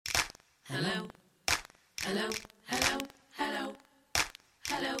Hello, hello, hello, hello,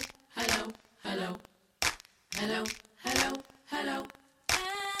 hello, hello, hello, hello, hello, hello, hello,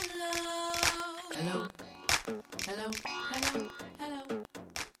 hello, hello, hello.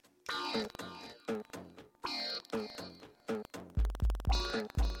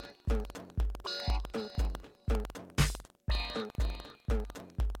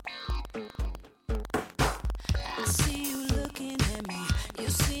 I see you looking at me, you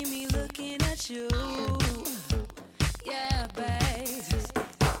see me looking at you. Yeah, babe.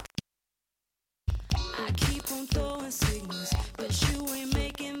 I keep on throwing signals, but you ain't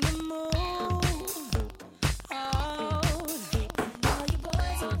making the move. Oh, and all you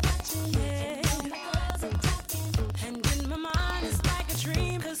boys are watching, yeah. All my girls are talking, and in my mind it's like a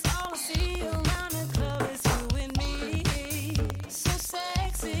dream, 'cause all I see around the club is you and me. So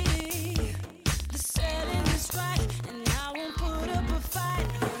sexy, the setting is right, and I won't put up a fight.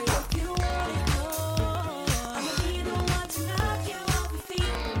 If you want it more, I'ma be the one to knock you off your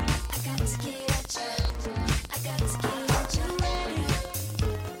feet. I got to get at you, I got to get at you ready.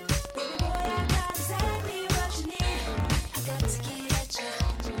 Baby boy, I got exactly what you need. I got to get at you,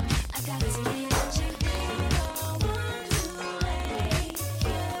 I got to get at you. Be the one to make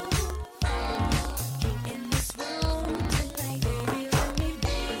you fall in this room tonight. Baby, let me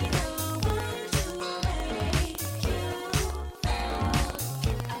be the one to make you fall.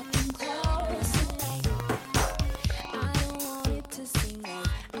 I can close tonight. I don't want it to seem like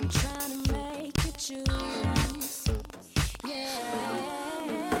I'm trying to make you choose. Yeah,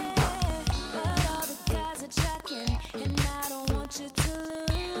 but all the guys are jacking, and I don't want you to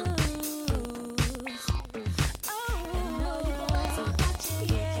lose. Oh, you boys are watching,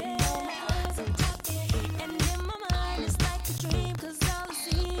 yeah, and in my mind it's like a dream, 'cause all I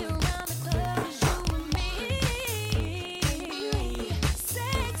see around the club is you and me.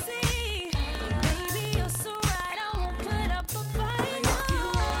 Sexy, baby, you're so right, I won't put up a fight.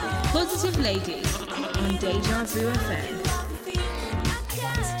 Positive Lady on Deja Vu FM.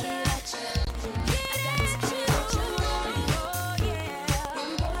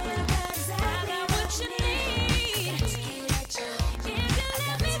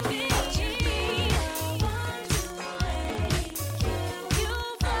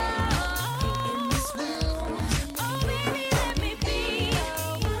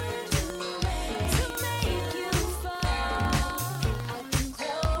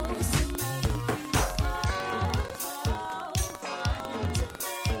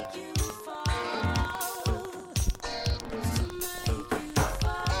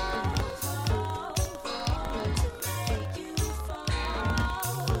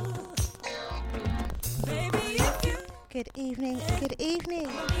 Good evening, good evening.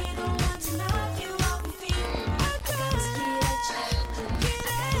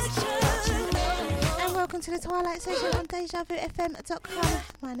 And welcome to the Twilight session on DejaVuFM.com.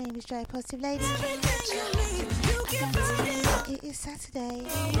 My name is Drea, Positive Lady. It is Saturday.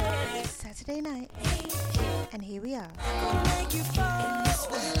 It's Saturday night. And here we are.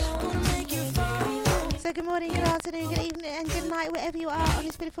 So good morning, good afternoon, good evening, and good night, wherever you are on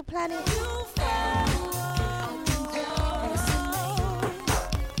this beautiful planet.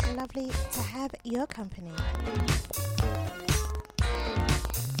 Lovely to have your company.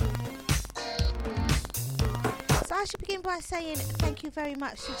 So I should begin by saying thank you very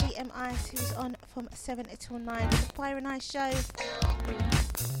much to GMI, who's on from 7 until 9. It's a fire and ice show.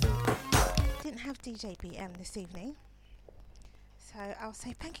 Didn't have DJ BM this evening, so I'll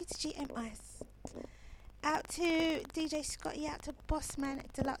say thank you to GMI. Out to DJ Scotty, out to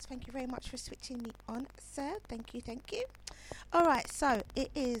Bossman Deluxe, thank you very much for switching me on, sir. Thank you, thank you. Alright, so it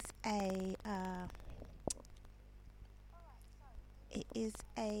is a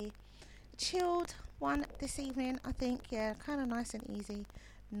chilled one this evening, I think. Yeah, kind of nice and easy,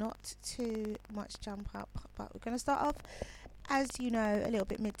 not too much jump up, but we're going to start off, as you know, a little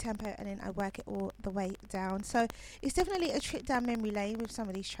bit mid-tempo, and then I work it all the way down. So it's definitely a trip down memory lane with some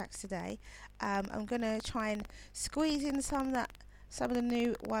of these tracks today. I'm going to try and squeeze in some of the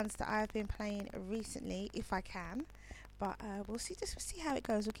new ones that I've been playing recently, if I can. But we'll see how it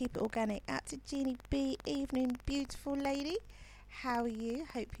goes. We'll keep it organic. Out to Jeannie B. Evening, beautiful lady. How are you?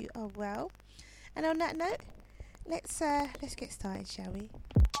 Hope you are well. And on that note, let's get started, shall we?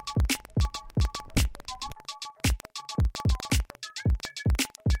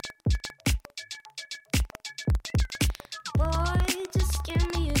 Boy, just give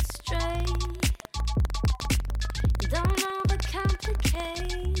me it straight. Don't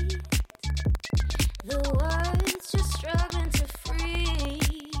overcomplicate the words you're struggling to free.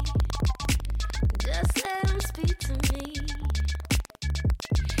 Just let them speak to me.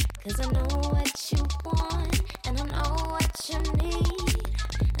 'Cause I know what you want and I know what you need.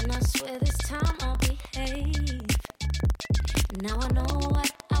 And I swear this time I'll behave. Now I know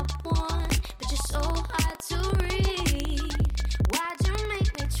what I want, but you're so hard to read. Why'd you make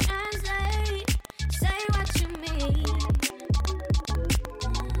me translate? Say what you mean.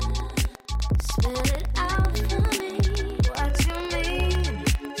 Spell it out for me. What you mean?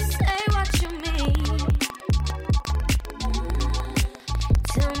 Say what you mean.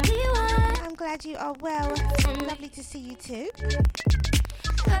 Tell me what. I'm glad you are well. Lovely to see you too.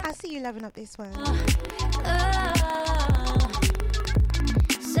 I see you loving up this one.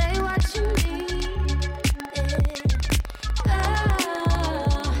 Say what you mean.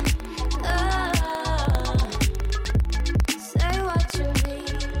 Say what you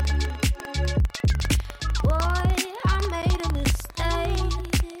mean. Boy, I made a mistake,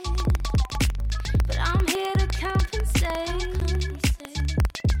 but I'm here to compensate.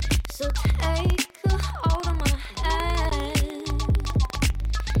 So take a hold of my hand.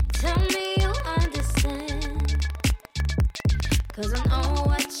 Tell me you understand. 'Cause I know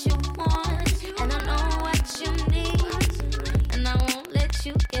what you want and I know what you need. And I won't let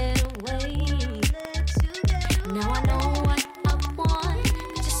you get away. Now I know what I want,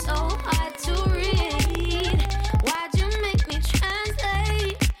 but you're so hard to read. Why'd you make me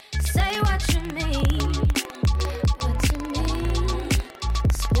translate? Say what you mean. What you mean?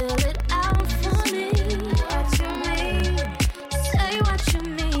 Spill it out for me. What you mean? Say what you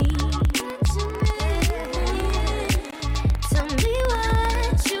mean. Tell me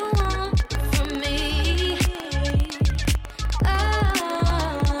what you want from me.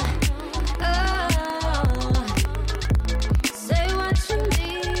 Say what you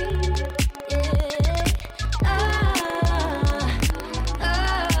mean.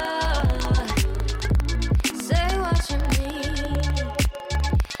 Say what you mean.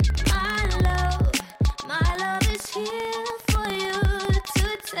 My love is here for you to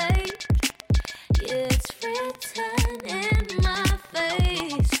take. It's written in my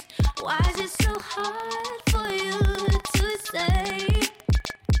face. Why is it so hard for you to say?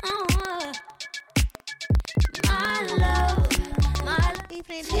 My love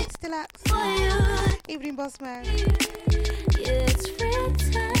Evening Hits Deluxe. for you. Evening Boss Man. It's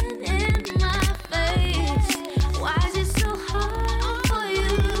written in my face. Why is it so hard for you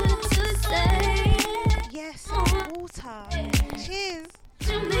to say? Yes, water. Cheers.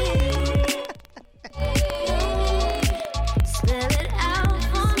 To me, spell it out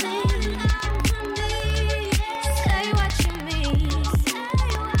for me. Say what you mean.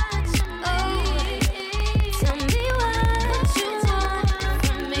 Oh, tell me what you want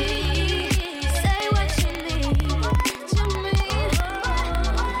from me. Say what you mean.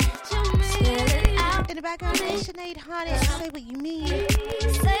 Spell it out. In the background, there's Sinead Harnett. Say what you mean.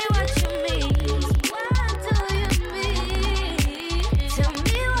 Say what you mean. What do you mean? Tell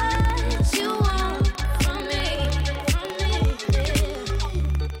me what you want from me.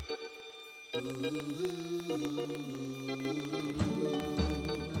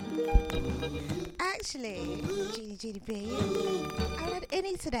 Actually, Genie B, I haven't had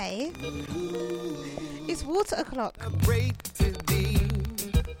any today. It's water o'clock. Great to be.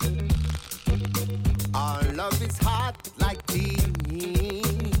 Our love is hot like tea.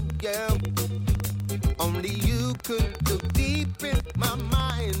 Yeah. Only you could look deep in my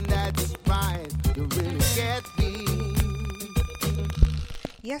mind. That's right. You really get me.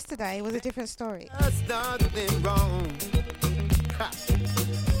 Yesterday was a different story. There's nothing wrong. Ha.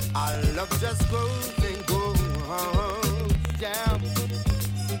 Our love just grows and grows. Yeah.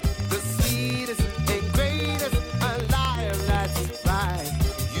 The sweetest and greatest alive. That's right.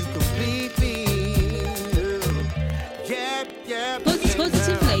 You complete me. Yeah, yeah.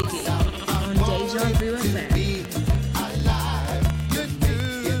 Positive Lady on Deja Vu FM.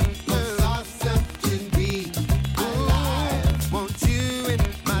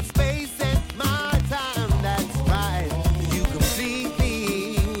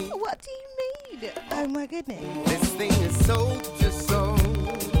 Oh my goodness. This thing is so just so,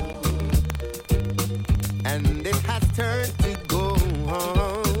 and it has turned to gold.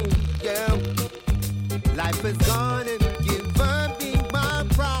 Yeah, life is gone and given me my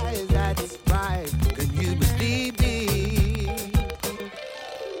prize. That's right. Can you believe me?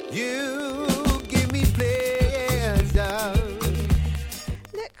 You give me pleasure.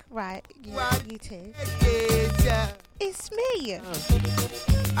 Look, right, you two. Yeah. It's me.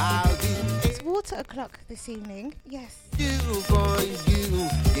 I'll do It's water o'clock this evening. Yes. you for you.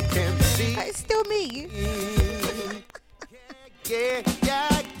 You can't believe. It's still me. Yeah,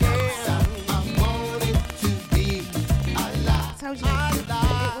 yeah, yeah. I want it to be alive. Told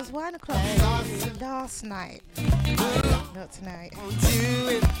you. It was 1 o'clock last night. Not tonight. You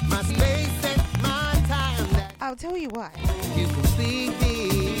in my space and my time. That I'll tell you why. you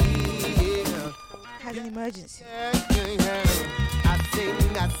completely. Had an emergency.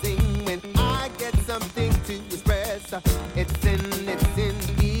 I sing when I get something to express. It's in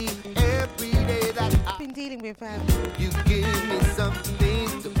me every day that Been dealing with you give me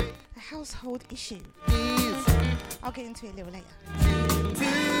something to a household issue. please. I'll get into it a little later.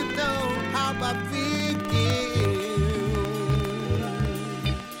 To know how I feel.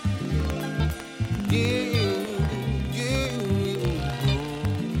 Yeah.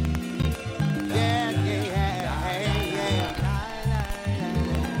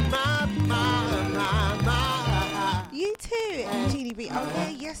 You too, Genie B. I was there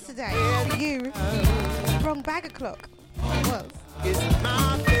yesterday. You. Wrong bag of clock. It was. It's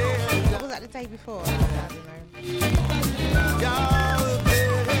my pleasure. Or was that the day before?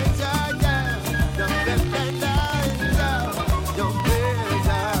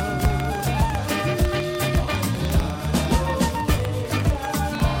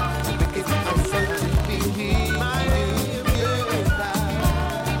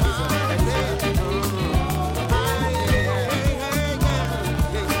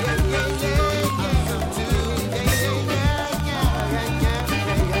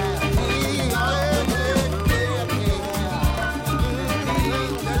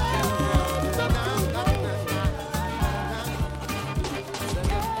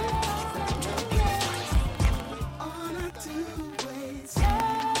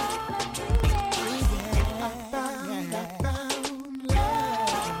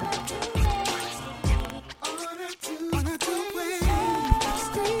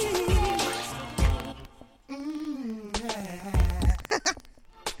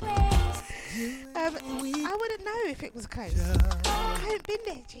 I don't know. I wouldn't know if it was close. I haven't been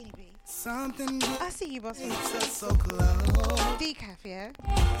there, Genie B. Something I see you, boss. keeps us so close. Decaf, yeah?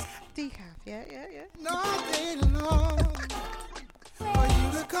 Decaf, yeah. No day long for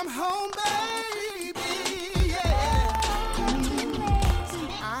you to come home, baby. Yeah.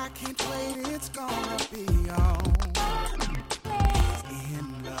 I can't wait. It's gonna be on.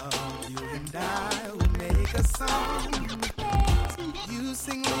 In love, you and I will make a song. You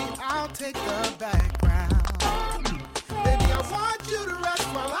sing me, I'll take the background. Baby, I want you to rest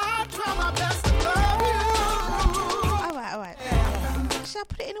while I try my best to love you. All right. Shall I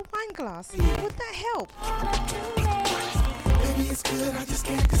put it in a wine glass? Would that help? Baby, it's good, I just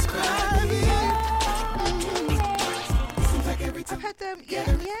can't describe it. Seems like every time I've had yeah,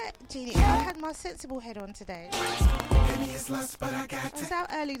 Genie. I had my sensible head on today. baby, it's lost, but I got I to. was out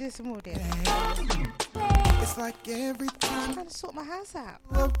early this morning. It's like every time Trying to sort my house out.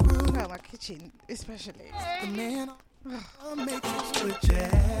 I approve, Well, my kitchen, especially. the man I'll make it with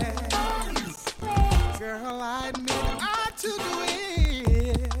jazz. Girl, I admit I took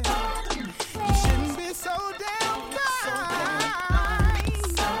it. You shouldn't be so damn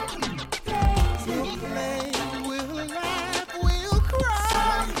nice. We'll play, we'll laugh, we'll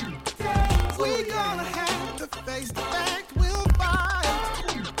cry. We're gonna have to face the fact we'll fight.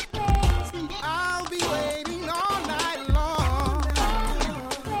 I'll be waiting all night long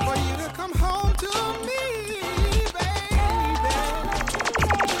for you to come home to me, baby.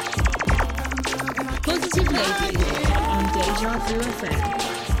 Positive Lady on Deja Vu FM.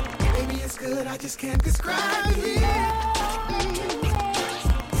 Baby, it's good, I just can't describe it.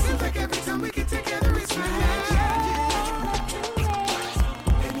 Seems like every time we get together, it's magic.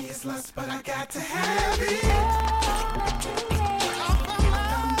 Baby, it's lust, but I got to have it. I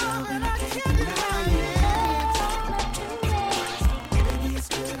found love and I can't deny it. Baby, it's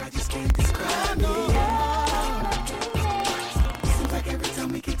good, I just can't describe it. Seems like every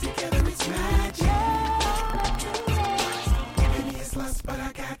time we get together, it's magic. Baby, it's lust, but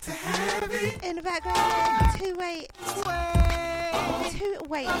I got to have it. In the background,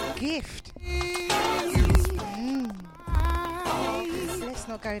 two-way gift. Let's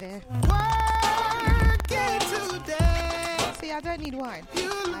not go there. Working today, See, I don't need wine.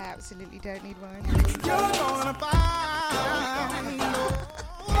 I absolutely don't need wine. you're gonna find. I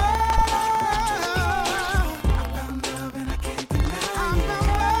found love and I can't deny it.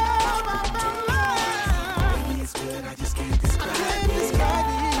 I found love. Baby, it's good, I just can't describe it.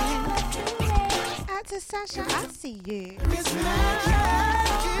 Out to Sasha, I see you. It's magic.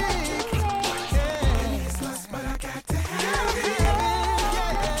 Yeah, it's lust, but I got to have it.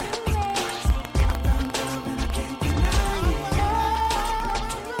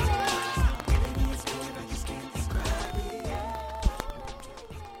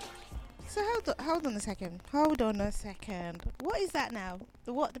 So hold on a second. Hold on a second. What is that now?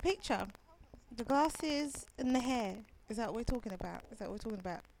 The what? The picture? The glasses and the hair. Is that what we're talking about? Is that what we're talking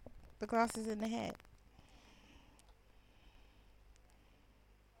about? The glasses and the hair.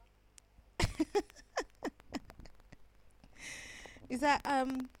 Is that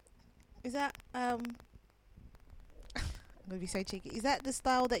I'm gonna be so cheeky. Is that the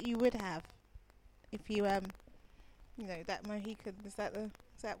style that you would have if you you know, that Mohican? Is that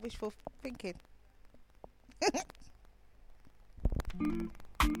wishful thinking?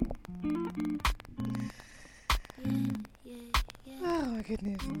 Oh my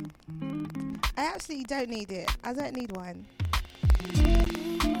goodness. I absolutely don't need it. I don't need one.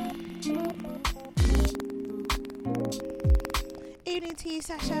 Evening to you,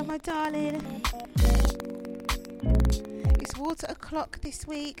 Sasha, my darling. It's water o'clock this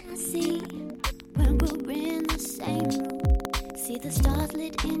week. I see when we're in the same room. See the stars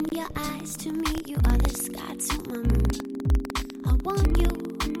lit in your eyes. To me, you are the sky to my moon. I want you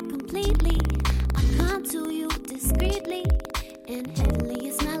completely. I come to you discreetly. And heavenly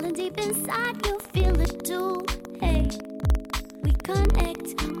is smiling deep inside. You feel it too. Hey, we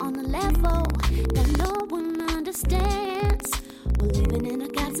connect on a level that no one understands. We're living in a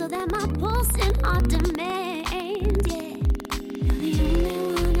gap so that my pulse and heart demand. Yeah, you're the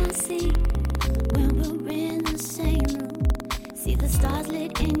only one I see when we're in the same room. See the stars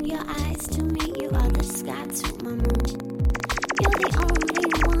lit in your eyes. To me, you are the sky to my moon. You're the only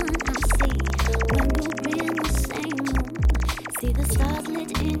one I see when we're in the same room. See the stars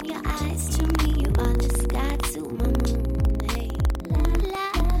lit in your eyes. To me, you are the sky to my moon. Hey, la la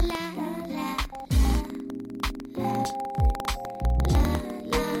la la la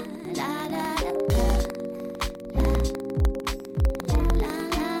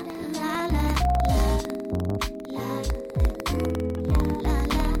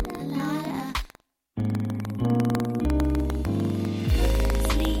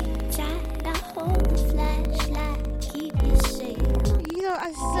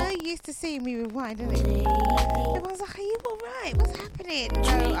to see me rewind, isn't it? Everyone's like, are you alright? What's happening?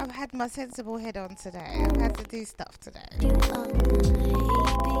 No, I've had my sensible head on today. I've had to do stuff today.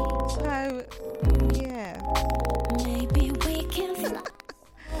 So, yeah. Maybe we can fly.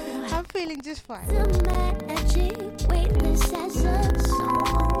 I'm feeling just fine. The magic weightless as a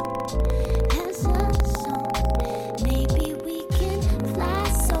song. As a song. Maybe we can fly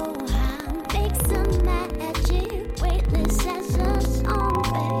so high. Make some magic weightless as a song,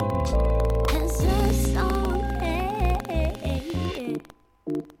 babe. As a song, hey.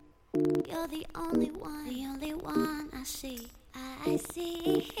 You're the only one I see. I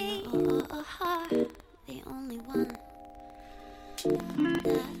see. Oh, the only one.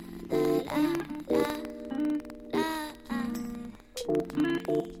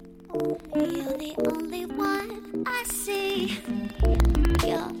 You're the only one I see.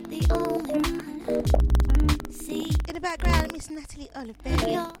 You're the only one I see. In the background, Miss Natalie Oliver.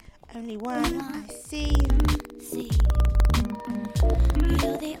 You're only one I see.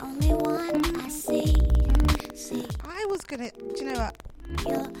 You're the only one I see. I was gonna, do you know what?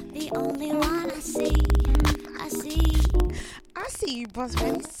 You're the only one I see. I see you, boss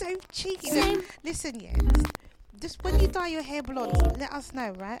man. It's so cheeky. Look, listen, yeah. Just when you dye your hair blonde, let us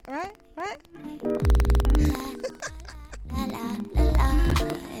know, right? Right?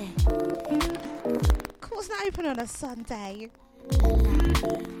 Court's not open on a Sunday.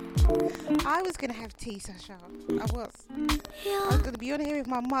 I was gonna have tea, Sasha. I was gonna be on here with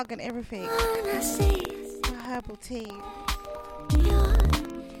my mug and everything. My herbal tea. You're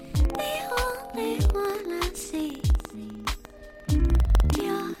the only one I see.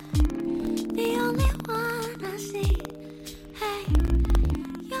 You're the only one I see. Hey,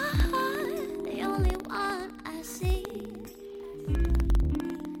 you're the only one I see.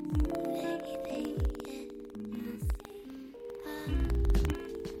 Baby, yeah,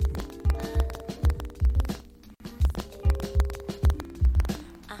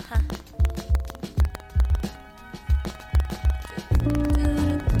 I see.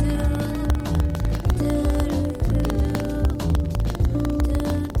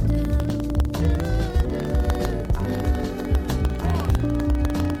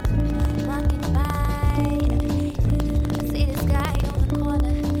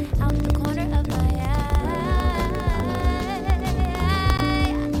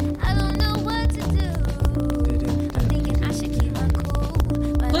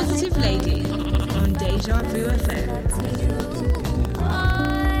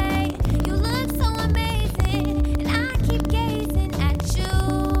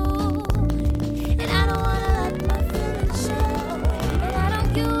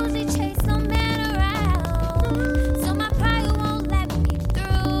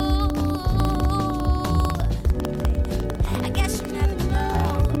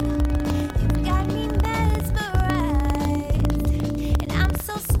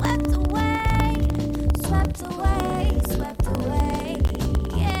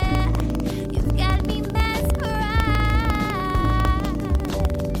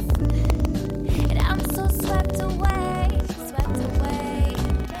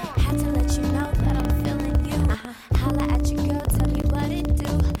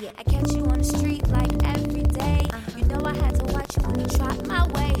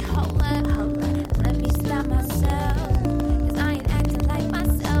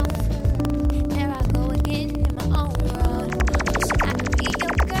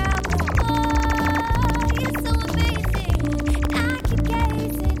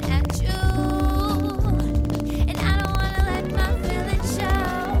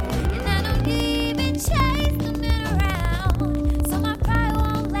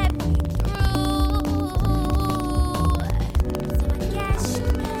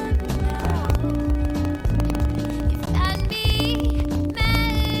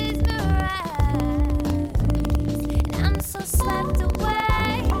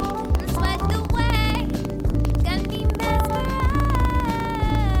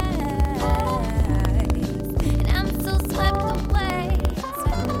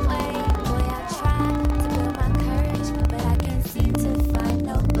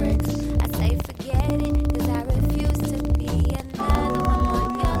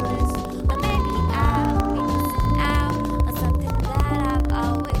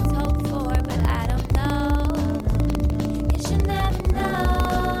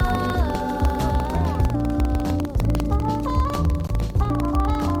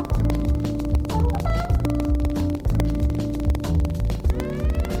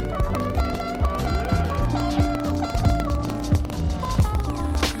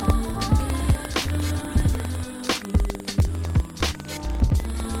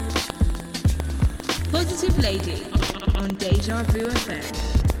 Deja Vu Effect.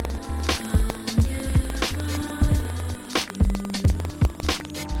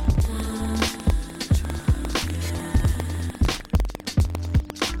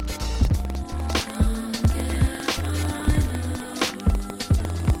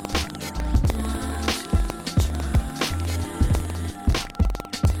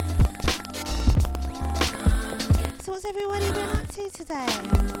 So what's everybody been up to today?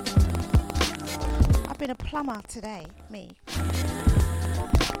 I've been a plumber today, me.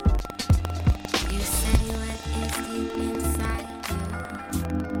 You say what is deep inside you.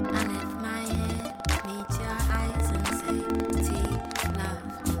 I lift my head, meet your eyes and say, tea, love,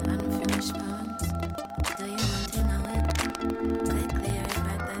 unfinished poems. Do you want to know it? Quickly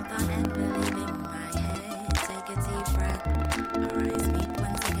regret the thought ever leaving my head. Take a deep breath, arise, meet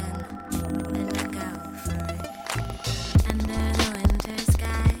once again, and let go for it. Under the winter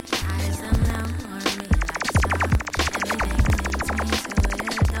sky, eyes unknown or me like snow. Everything leads me to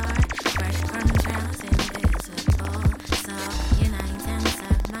your door. Bright contrails invisible. So unite and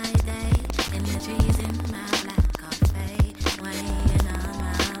serve my day. In the trees in my black coffee. When you know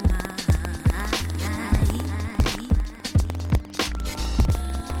my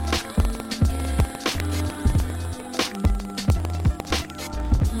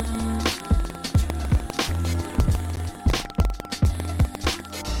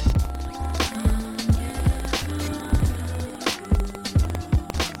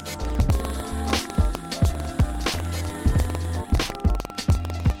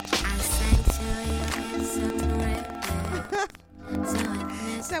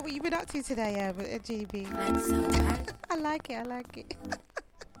Is that what you've been up to today, GB? I like it, I like it.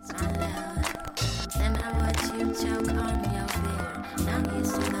 Then I watch you choke on your beer. Now you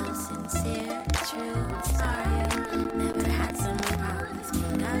so sincere, true. Sorry, never had some problems. Speak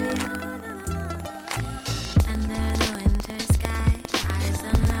of you. Under the winter sky, eyes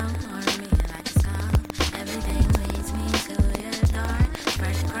unknown or me like a skull. Everything leads me to your door.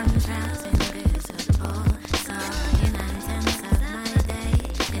 Bright contrails invisible. So unite and serve my day.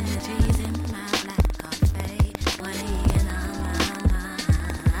 In the trees in my black coffee. What do you know,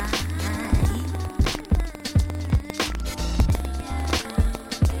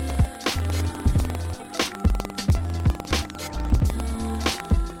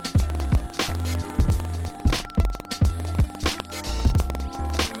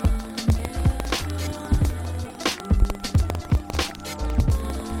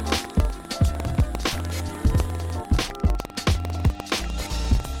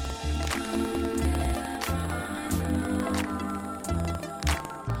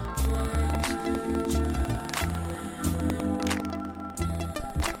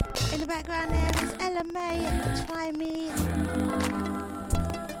 In the background there is Ella May and Try Me.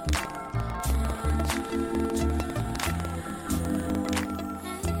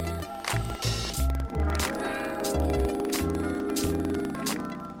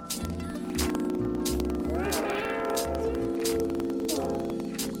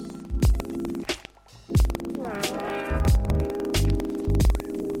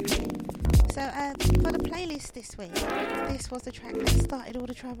 So for the playlist this week, this was the track that started all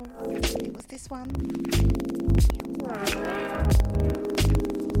the trouble. It was this one.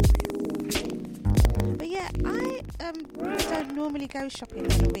 But yeah, I don't normally go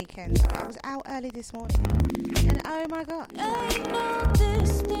shopping on the weekends. I was out early this morning, and oh my god, the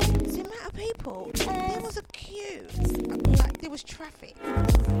amount of people, there was a queue, like there was traffic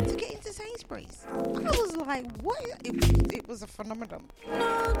to get into Sainsbury's. I was like, what? It was a phenomenon.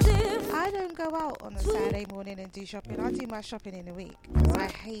 I don't go out on a Saturday morning and do shopping. I do my shopping in the week because I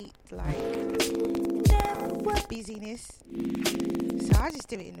hate like busyness. So I just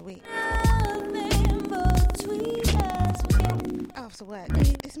do it in the week. After work,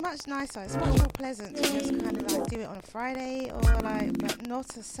 it's much nicer. It's much more pleasant to just kind of like do it on a Friday or like, but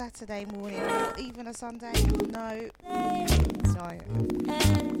not a Saturday morning or even a Sunday. No.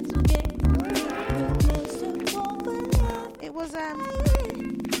 It was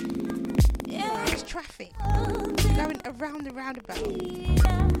traffic going around the roundabout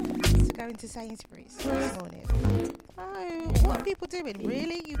to go into Sainsbury's this morning. Oh, what are people doing?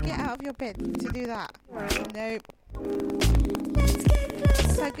 Really? You get out of your bed to do that? Nope.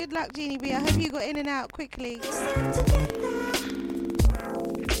 So good luck, Jeannie B. I hope you got in and out quickly.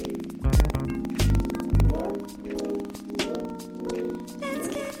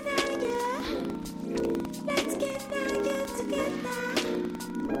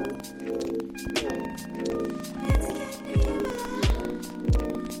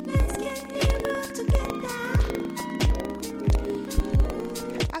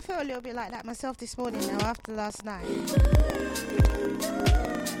 little bit like that myself this morning now after last night.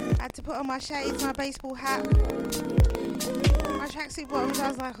 I had to put on my shades, my baseball hat, my tracksuit bottoms. I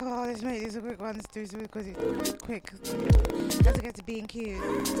was like, oh, let's make this a quick one. Let's do this because it's quick. I have to get to B&Q.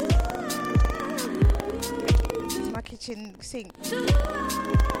 It's my kitchen sink. Did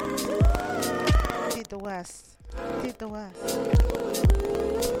the worst.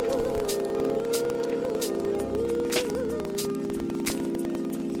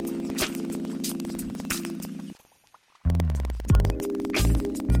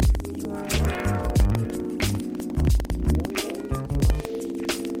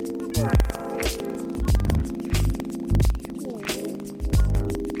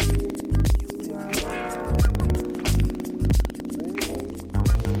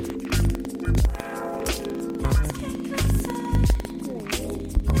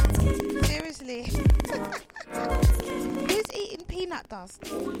 Dust.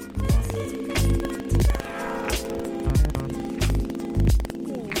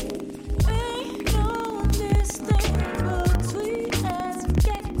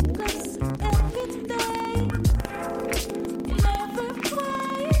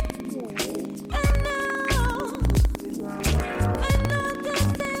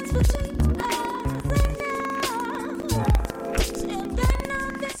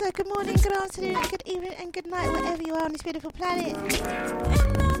 Good morning, good afternoon, good evening and good night wherever you are on this beautiful planet.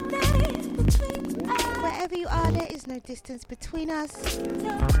 Wherever you are, there is no distance between us.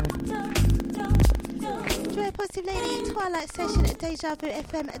 Enjoy a positive lady Twilight session at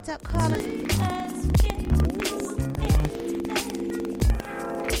DejaVuFM.com.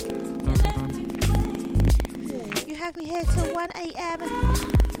 You have me here till 1 a.m.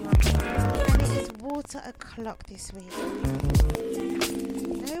 and it is water o'clock this week.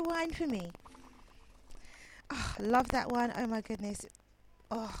 No wine for me. Oh, love that one. Oh my goodness.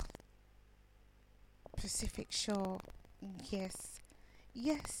 Oh, Pacific Shore. Yes.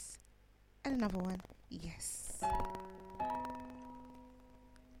 Yes. And another one. Yes.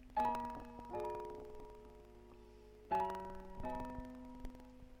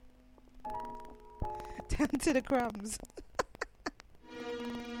 Down to the crumbs.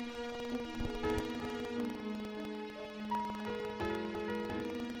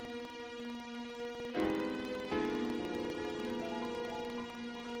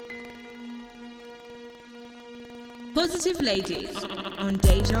 Positive Lady on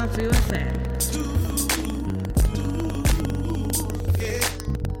Deja Vu FM.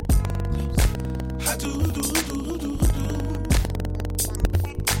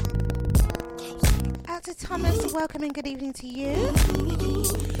 Out to Thomas, welcome and good evening to you.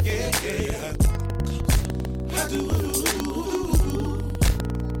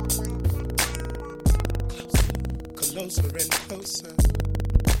 Closer and closer.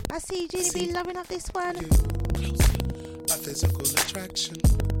 I see you, Jeannie B, loving up this one. A physical attraction,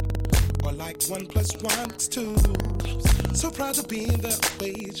 or like 1 + 1 is 2. So proud to be in the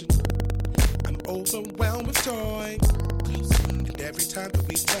equation. I'm overwhelmed with joy. And every time that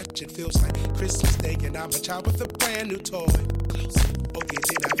we touch, it feels like Christmas Day, and I'm a child with a brand new toy. Okay,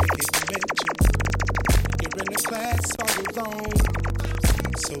 did I forget to mention? You're in the class all alone.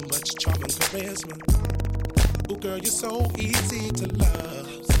 So much charm and charisma. Oh, girl, you're so easy to love.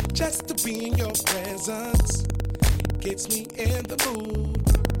 Just to be in your presence gets me in the mood.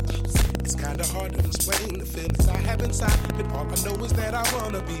 It's kinda hard to explain the feelings I have inside, but all I know is that I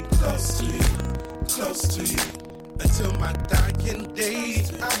wanna be close to you, until my dying day.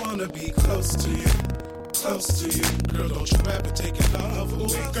 I wanna be close to you. Girl, don't you ever take your love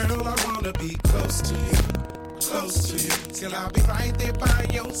away. Girl, I wanna be close to you, till I'll be right there by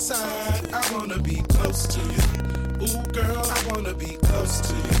your side. I wanna be close to you. Ooh, girl, I wanna be close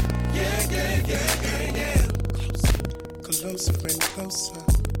to you. Yeah. Closer and closer.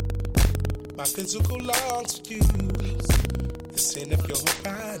 My physical longs for you. The scent of your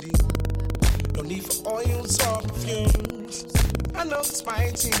body. No need for oils or perfumes. I know this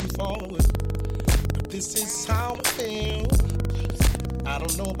might seem forward, but this is how I feel. I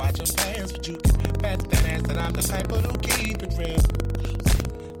don't know about your plans, but you can bet that ass that I'm the type of to keep it real.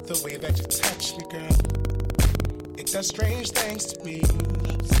 The way that you touch me, girl, it does strange things to me.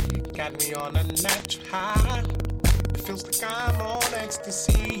 Got me on a natural high. It feels like I'm on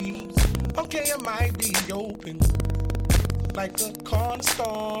ecstasy. Okay, I might be open like a corner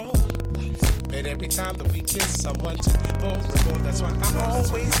store, but every time that we kiss someone too vulnerable, that's why I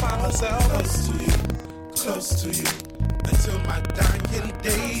always find myself close to you, until my dying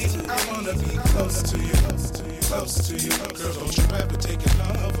days. I wanna be close to you. Girl, don't you ever take your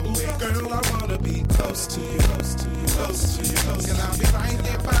love away. Girl, I wanna wanna be close to you, close to you, close to you, close. And I'll be right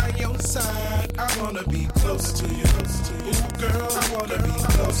there by your side. I wanna be close to you, close to you. Ooh, girl, I wanna be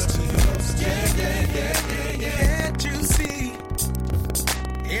close to you. Yeah, yeah, yeah, yeah, yeah. Can't you see?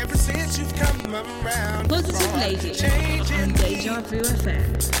 Ever since you've come around, Positive Lady on Deja Vu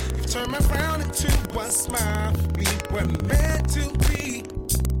FM. Turn my frown into a smile. We were meant to be.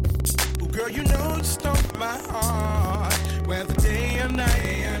 Ooh, girl, you know you stole my heart. Whether day or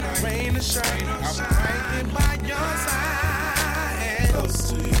night, rain or shine, I'll be right there by your side. Close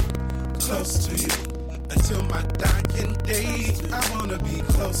to you, close to you. Until my dying day, I wanna be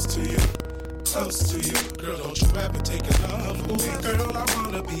close to you. Close to you, girl, don't you ever take your love away. Girl, I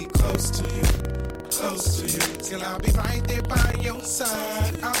wanna be close to you, close to you. Till I'll be right there by your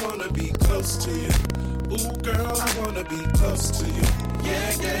side. I wanna be close to you. Ooh, girl, I wanna be close to you.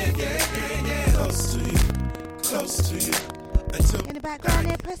 Yeah, yeah, yeah, yeah, yeah. Close to you, close to you. Until In the background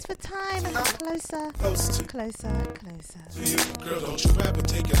here, press for time. Closer, closer, closer, closer. to you. Girl, don't you ever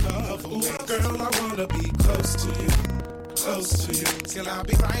take your love away. Girl, I wanna be close to you. Close to you, till I'll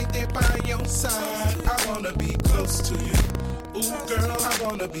be right there by your side. I wanna be close to you. Ooh, girl, I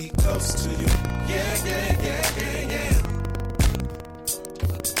wanna be close to you. Yeah, yeah, yeah, yeah, yeah.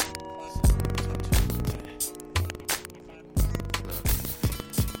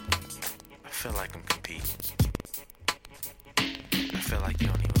 I feel like I'm competing. I feel like you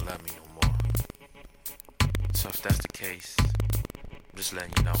don't even love me no more. So if that's the case, I'm just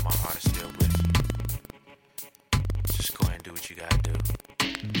letting you know my heart is still with you. Just go ahead and do what you gotta do.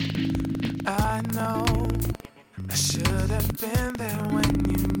 I know I should have been there when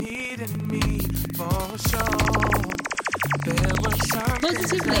you needed me for sure. There was something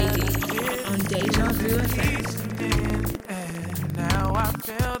Positive Lady on Deja Vu FM. and now I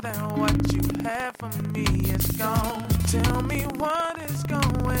feel that what you had for me is gone. Tell me what is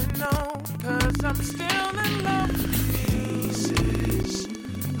going on, 'cause I'm still in love. Pieces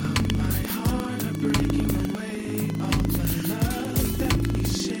of my heart are breaking away. All the love that we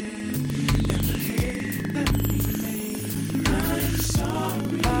shared and the hate that we made.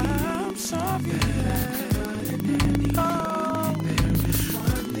 I'm sorry that I couldn't anymore. Oh, there is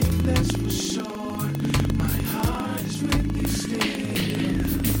one thing that's for sure. My heart is with you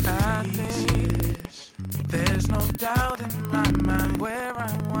still. I think there's no doubt in my mind where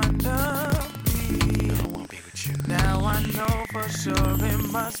I wanna be. I won't be with you. Now I know for sure it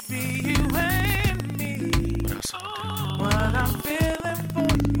must be you and me. What else I'm gonna do? What I'm feeling for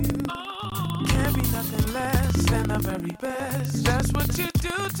you can't be nothing less than the very best. That's what you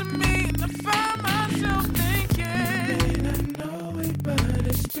do to me, and I find myself thinking, I know it, but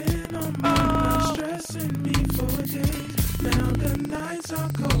it's been on my mind, stressing me for days. Now the nights are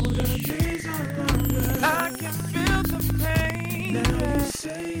colder, days are longer. I can feel the pain. Now you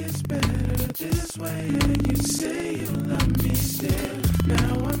say it's better this way, and you say you love me still.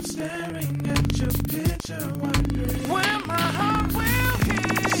 Now I'm staring at your picture, wondering when my heart will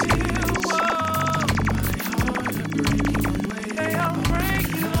heal. Whoa. My heart are breaking away. They are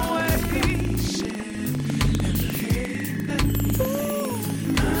breaking away. And the hate that we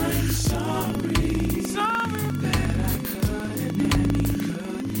made. I'm sorry that I couldn't and he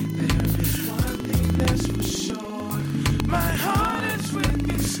could. There is one thing that's for sure. My heart is with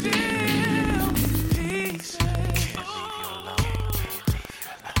you still. Peace. Can't leave you alone.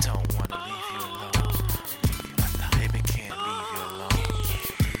 I don't wanna leave you alone. Baby, can't leave you alone.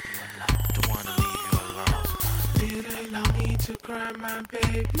 Don't wanna leave you alone. It ain't no need to cry, my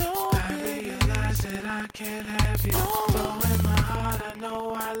babe. No, I realize that I can't have you. Though in my heart I know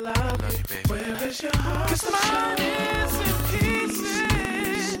I love Love you. you, baby. Where is your heart? 'Cause mine is in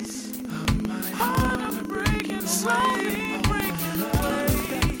pieces. My heart is breaking, slowly breaking away.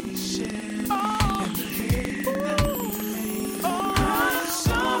 I'm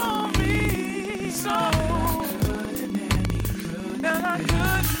sorry, so that I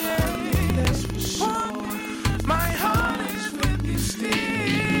couldn't. That's for sure. My heart is with you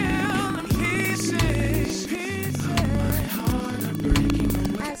still in pieces. My heart are breaking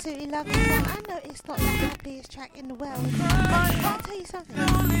away. Absolutely love this song. I know it's not the happiest track in the world, but I'll tell you something.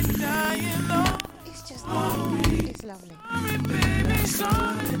 Only dying though. It's just lovely. It's lovely. Sorry, baby,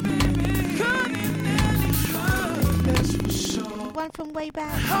 sorry, baby. Couldn't any good. That's for sure. One from way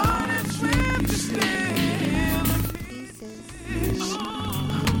back. Heart is with you still in Pieces. pieces.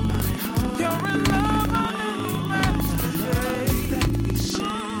 You're in love, I ain't today.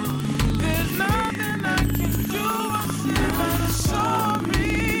 There's nothing I can do. I'm sorry.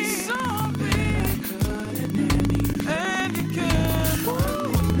 And you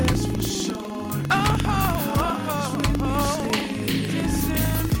could. That's for sure. It's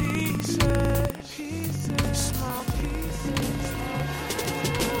in pieces.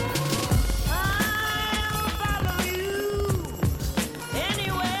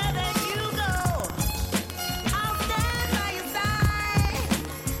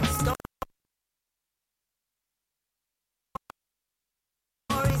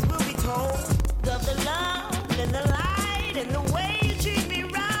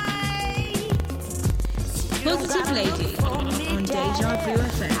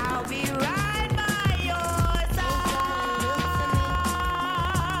 WFM. I'll be right by your side.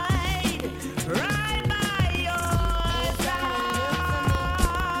 Right by your side.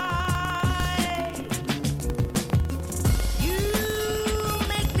 You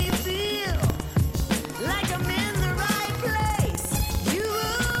make me feel like I'm in the right place. You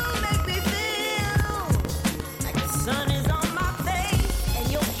make me feel like the sun is on my face, and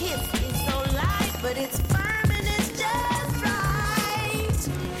your kiss is so light, but it's firm and it's just right.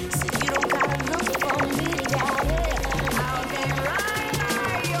 So you don't gotta look for me, daddy. I'll be right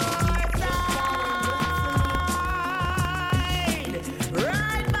by your side.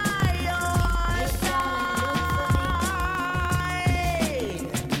 Right by your side.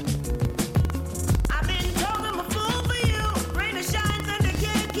 I've been told I'm a fool for you. Rain or shine, thunder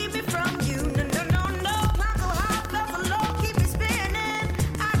can't keep me from you. No, no, no, no. Climb so high, fell so low, keep me spinning.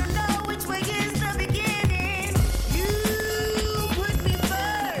 I don't know which way is the beginning. You put me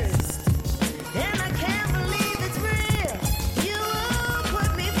first, and I can't believe it's real. You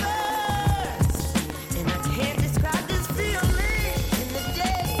put me first, and I can't describe this feeling. In the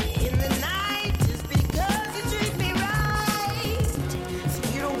day, in the night, just because you treat me right. So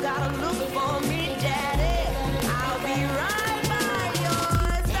you don't gotta look for me, daddy. I'll be right by your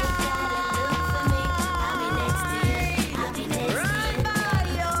side. Right by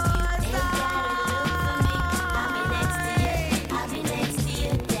your side.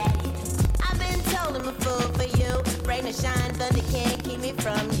 I've been told I'm a fool for you. Rain or shine, thunder can't keep me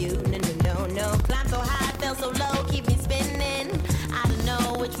from you. No, no, no, no. Climb so high, fell so low, keep me spinning. I don't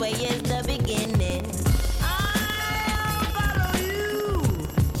know which way is the beginning. I'll follow you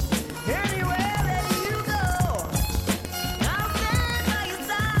anywhere that you go. I'll stand by your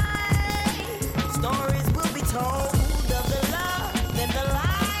side. Stories will be told of the love and the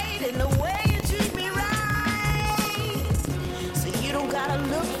light and the way you treat me right. So you don't gotta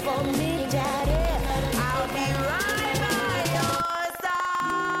look for me, daddy. I'll be right by your side.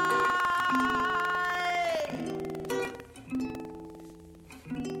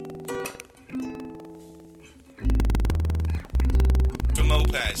 From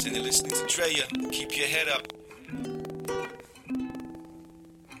Opaz, and you're listening to Drea. Keep your head up.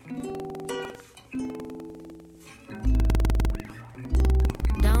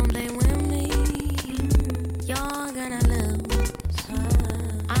 Don't play with me, you're gonna lose.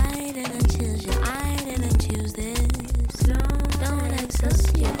 I didn't choose you, I didn't choose this. Don't act so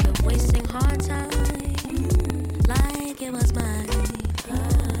stupid, wasting hard time like it was mine.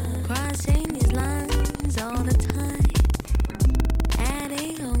 Crossing these lines all the time,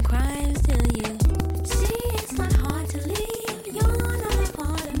 adding on crimes to you. See, it's not hard to leave, you're not a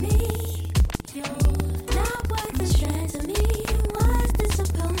part of me. You're not worth a shred to me. What's this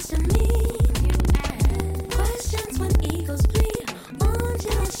supposed to mean? You ask questions when egos bleed. Aren't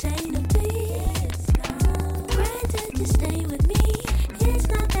you ashamed of me? Granted, you stay with me. It's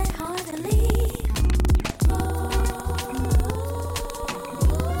not that hard to leave.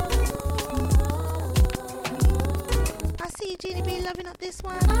 I see Jeannie B loving up this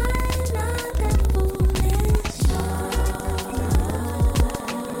one. I'm not that foolish.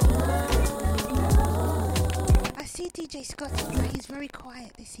 I see DJ Scott, but he's very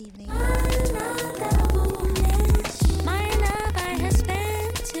quiet this evening. I'm not that foolish. My love, I have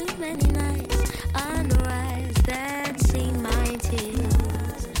spent too many nights under eyes that see my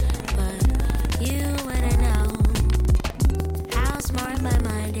tears. But you wouldn't know how smart my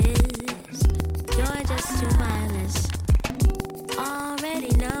mind is. You're just too mindless.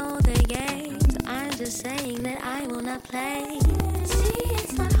 Already know the games. I'm just saying that I will not play. See,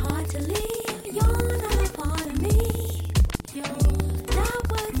 it's not hard to leave. You're not a part of me. You're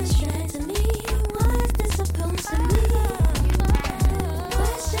not worth a shred to me. What's this supposed to mean?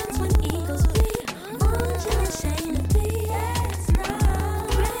 Questions when egos bleed. Aren't you ashamed of me?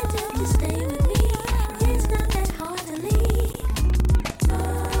 Granted, you stay with me. It's not that hard to leave.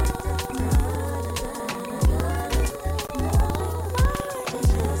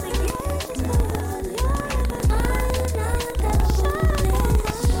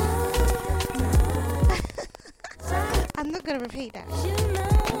 I'm not going to repeat that.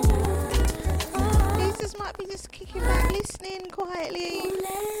 Jesus might be just kicking back, listening quietly.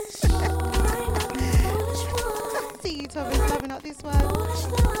 I see you, Thomas, loving up this one.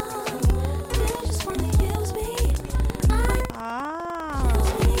 Ah.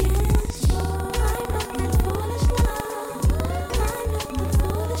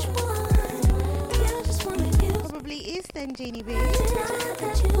 Probably is then, Jeannie B.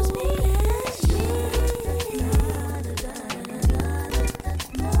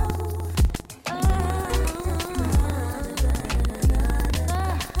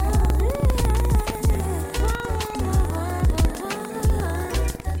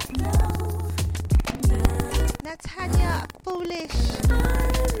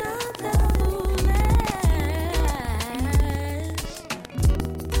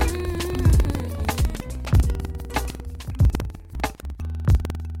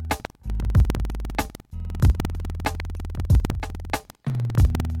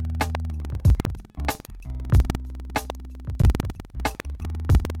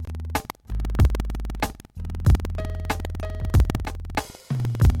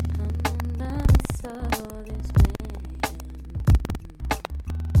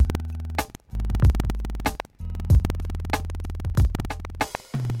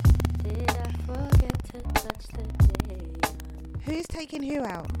 Who's taking who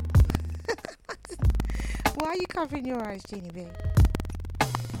out? Why are you covering your eyes, Jeannie B?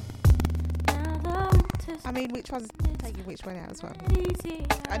 I mean, which one's taking which one out as well?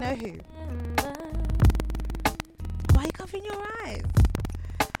 I know who. Why are you covering your eyes?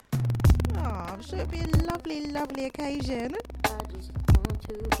 Oh, I'm sure it'll be a lovely, lovely occasion. I just want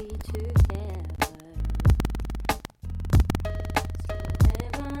to be together. So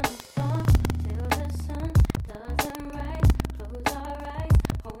heaven fall till the sun doesn't rise. Close our eyes,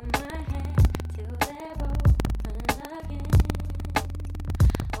 hold my hand till they're open again.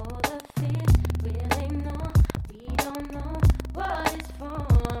 All the fears we'll ignore. We don't know what it's for,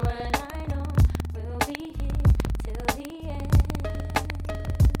 but I know we'll be here till the end.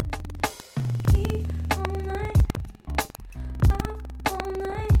 Keep all night, up all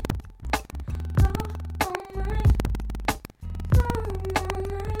night, up all night,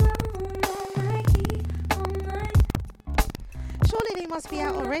 all night, keep all night, Surely they must be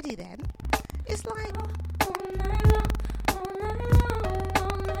out already then. It's like, all night long, all night long,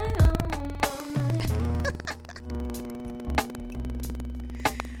 all night long, all night.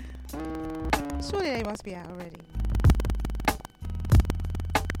 surely they must be out already.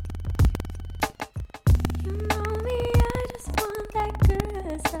 You know me, I just want that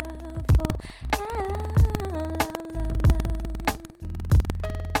good stuff for love.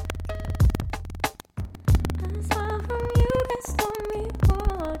 I saw from you can stop me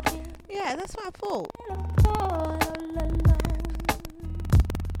walking Yeah, that's what I thought. all alone.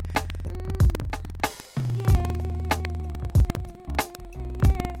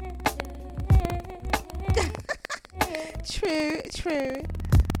 True.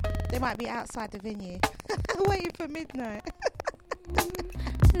 They might be outside the venue, waiting for midnight.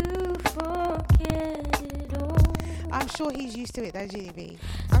 To forget it all I'm sure he's used to it though, Julie B.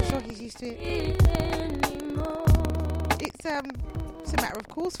 I'm sure he's used to it. anymore. It's a matter of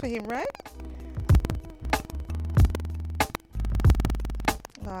course for him, right?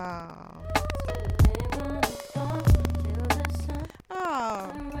 Oh.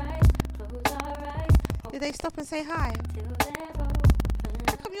 Oh. Did they stop and say hi?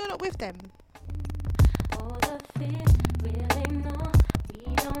 How come you're not with them? All the fears we'll ignore.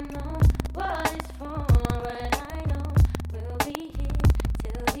 We don't know what it's for, but I know we'll be here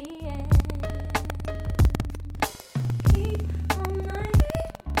till the end. Keep all night,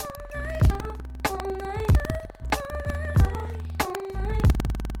 up all night, all night,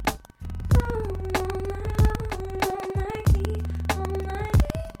 all night, keep all night,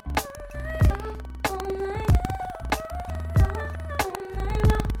 up all night.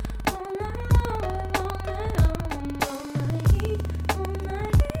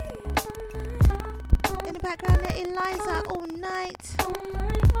 In the background, let Eliza all night.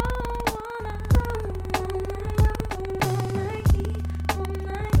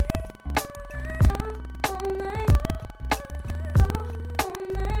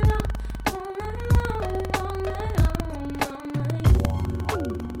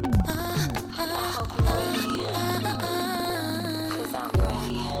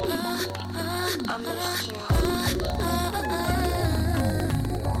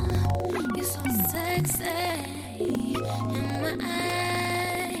 You're so sexy in my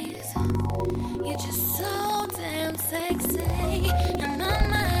eyes. You're just so damn sexy in my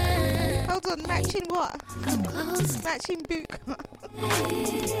mind. Hold on, matching what? Come close, Matching boot cut.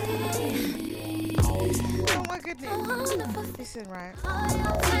 Oh my goodness. Listen, right. all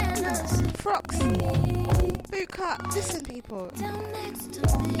your fantasy Frocks. Boot cut. Listen, people. down next to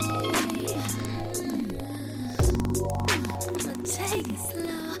me. I'ma take it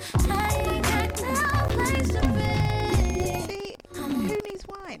slow. I ain't got no place to be. See, who needs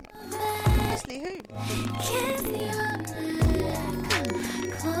wine? Honestly, who? Kiss your neck,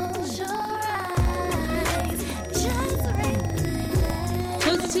 close your eyes, just relax.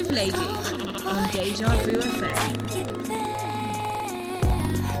 Positive Lady on Deja Vu FM. Get there.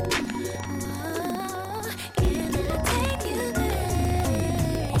 Can I take you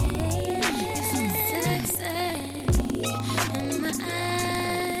there? You're so sexy in my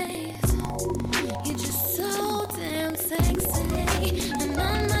eyes. You're just so damn sexy in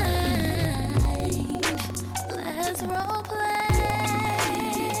my mind. Let's role play.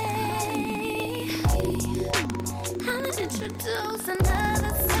 I'ma introduce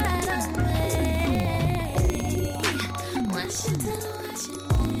another side of me.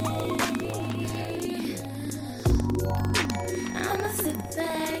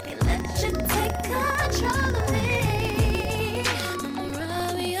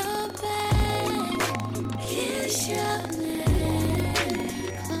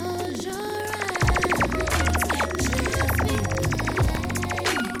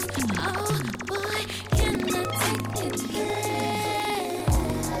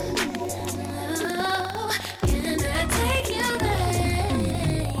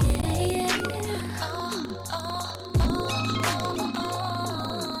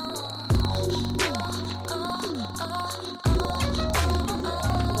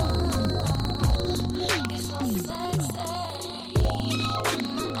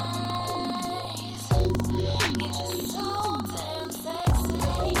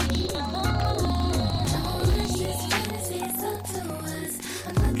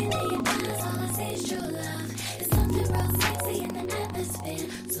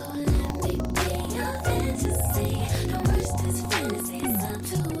 let me be your fantasy. The worst is fantasy, it's up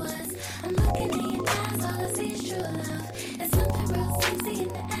to us. I'm looking in your eyes, all I see is true love. It's something real sexy in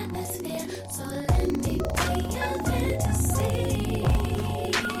the atmosphere. So let me be your fantasy.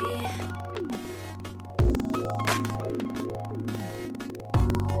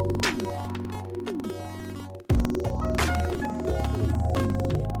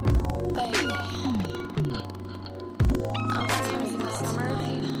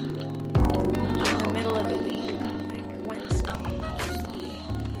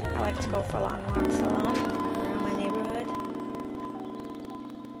 Go for long walks alone around my neighborhood.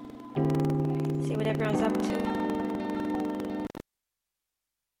 See what everyone's up to.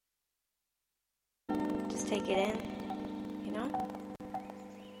 Just take it in, you know?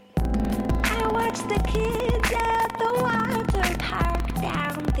 I watch the kids at the water park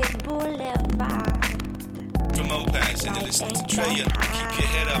down this boulevard. From old guys and listen to Drea, keep your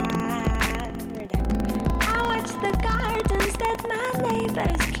head up. I watch the gardens that my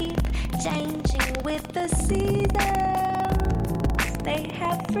neighbors keep changing with the seasons. They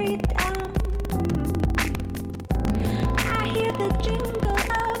have freedom. I hear the jingle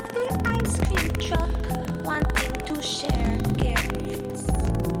of the ice cream truck wanting to share gifts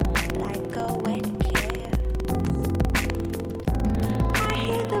like a wet kiss. I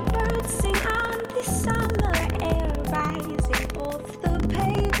hear the birds sing on the summer air rising off the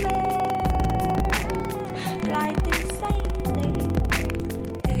pavement, gliding safely.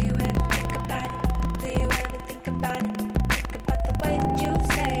 Do you ever think about it? Do you ever think about it? Think about the way that you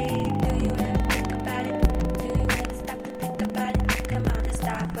say. Do you ever think about it? Do you ever stop to think about it? Come on and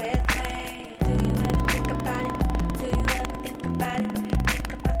start with me. Do you ever think about it? Do you ever think about it?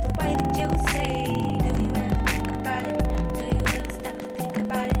 Think about the way that you say. Do you ever think about it? Do you ever stop to think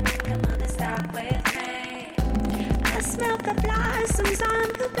about it? Come on and start with me. I smell the blossoms on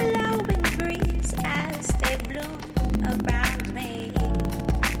the blowing breeze as they bloom around me.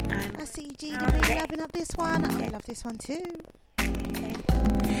 I see G really loving up this one. I love this one too.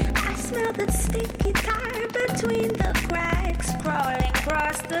 I smell the sticky tire between the cracks, crawling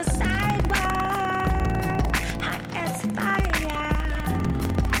across the sidewalk, hot as fire.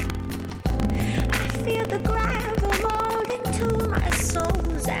 I feel the gravel molding to my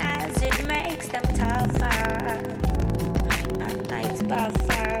soles as it makes them tougher. A nice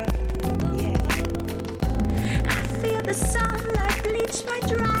buffer, yeah. I feel the sunlight bleach my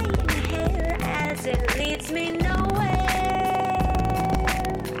drying hair as it leads me nowhere.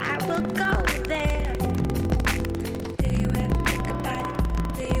 I will go there. Do you ever think about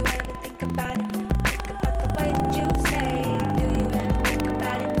it? Do you ever think about it? Think about the way that you say. Do you ever think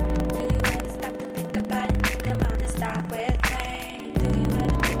about it? Do you ever stop to think about it? Come on and start with me. Do you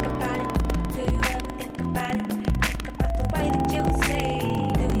ever think about it? Do you ever think about it? Think about the way that you say.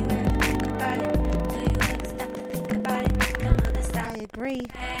 Do you ever think about it? Do you ever stop to think about it? Come on and start. I agree.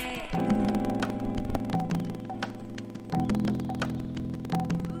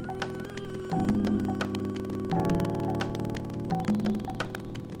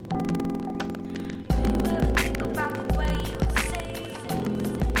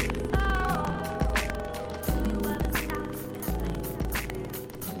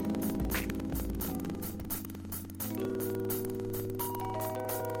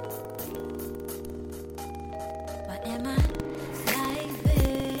 Why am I like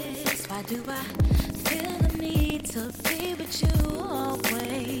this? Why do I feel the need to be with you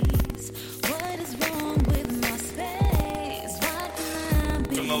always? What is wrong with my space? Why can I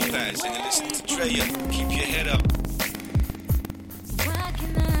be From old guys and listen to Drea, keep your head up. Why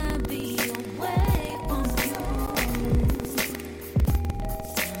can I be away from you?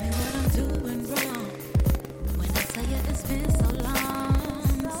 Tell me what I'm doing wrong when I tell you it's been so long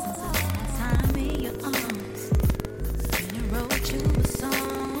since the last time in your arms. When I wrote you a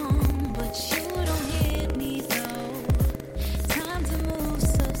song, but you don't hit me though. Time to move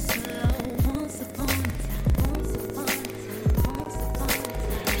so slow. Once upon a time, once upon a time, once upon a time.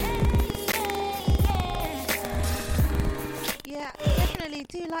 Hey, Yeah, definitely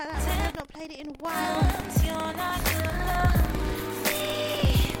do like that one. I've not played it in a while. you're not gonna love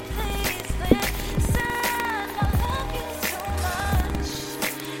me. Please listen. I love you too much.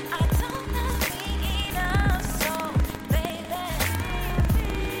 I don't love me enough. So, baby,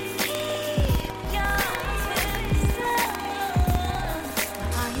 keep your distance. Why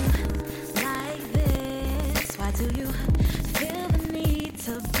are you like this? Why do you feel the need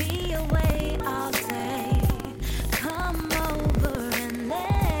to be away all day? Come over and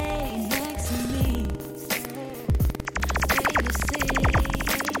lay next to me.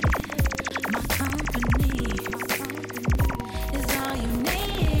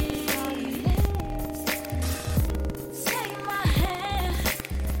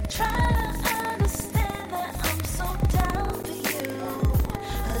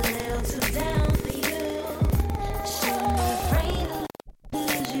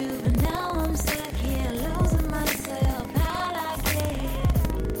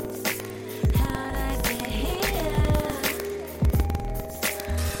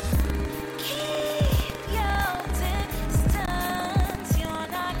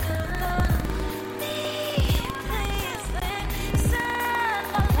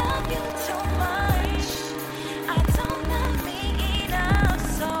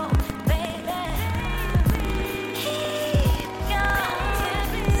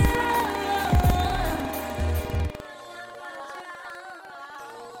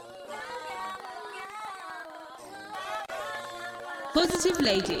 Positive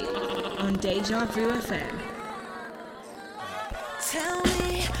Lady on Deja Vu FM.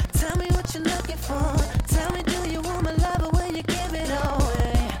 Tell me what you're looking for. Tell me, do you want my love or will you give it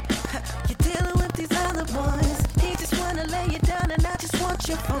away? You're dealing with these other boys. He just wanna lay you down and I just want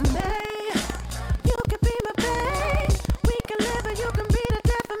you for me. You can be my babe. We can live and you can be the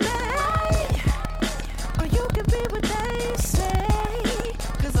death of me. Or you can be what they say.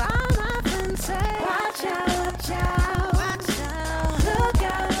 Cause I'm often say, watch out, watch out, watch out. Look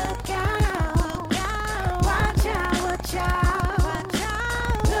out, look out, look out. Watch out, watch out, watch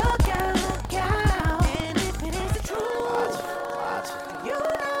out. Look out, look out. And if it is the truth, you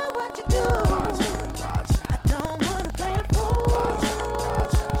know what you do. I don't wanna play the fool.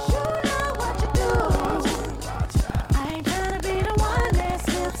 You know what you do. I ain't tryna be the one that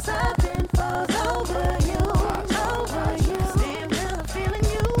slips up and falls over you, over you. Damn girl, I'm feeling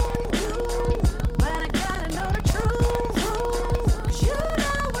you, but I gotta know the truth. 'Cause you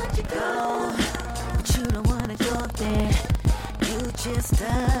know what you do, but you don't wanna go there. You just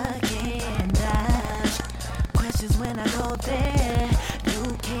duck and dodge questions when I go there.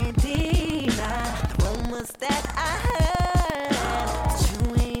 You can't deny the rumors that I heard. But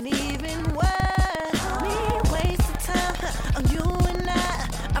you ain't even worth me wasting time on you and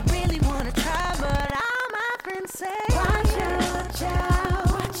I really wanna try, but all my friends say, watch out, watch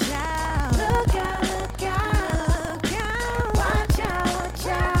out, watch out. Look out, look out, look out. Watch out, watch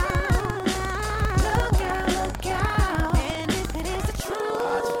out. Look out, look out. And if it is the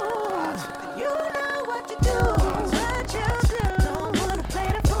truth, you know what you do. What you do. Don't wanna play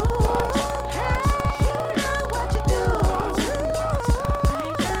the fool. Hey, you know what you do. I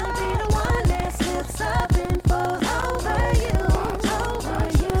ain't tryna be the one that slips up and falls over you, over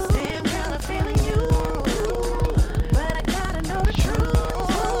you. Damn girl, I'm feeling you, but I gotta know the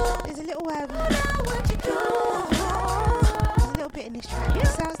truth. There's a little You know what you do. there's a little bit in this track. It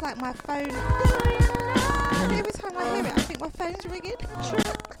sounds like my phone. Every time I hear it, I think my phone's ringing.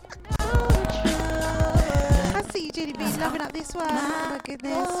 I see you, Julie B, loving up this one. Oh my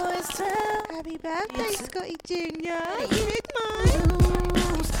goodness. Happy birthday, Scotty Jr. You did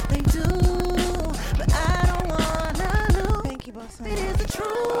mine. They do, but I don't wanna lose. Thank you, boss It man. is the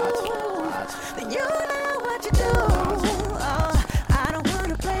truth. Then you know what you do. Oh, I don't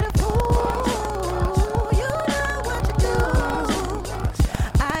wanna play the fool. You know what you do.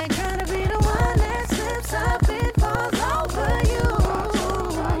 I ain't tryna be the one that slips up and falls over you.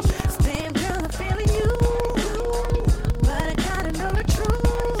 Damn girl, I'm feeling you, but I gotta know the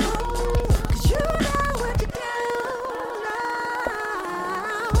truth. 'Cause you know what you do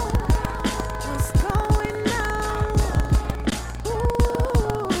now. What's going on?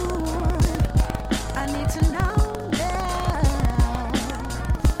 Ooh, I need to know now.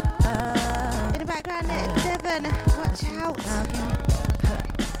 In the background there, Devon, watch out.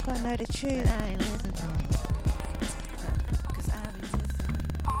 Gotta know the truth. I ain't listening to it. 'Cause I be listening.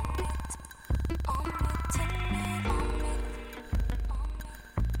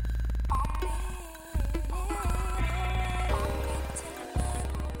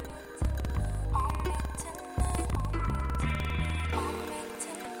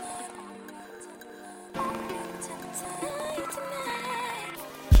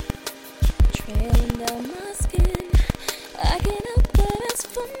 Trailing down my skin, I can't help but ask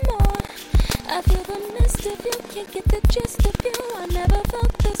for more. I feel the mist of you, can't get the gist of you. I never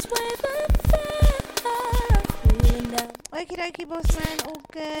felt this way before. Cooling down, Okie dokie, boss man, all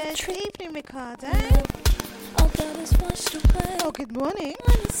good. Good evening, Ricardo. all that is washed away. Oh, good morning.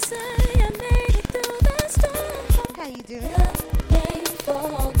 When you say I made it through the storm, How you doing? the rain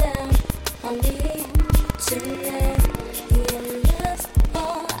fall down on me tonight. Your love's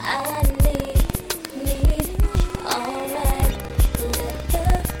all I need. Alright, let the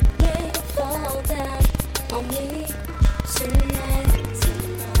rain fall down on me tonight.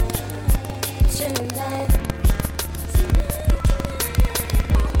 Tonight.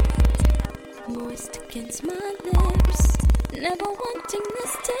 Moist against my lips, never wanting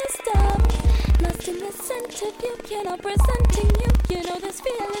this to stop. Lost in the scent of you, cannot presenting you. You know this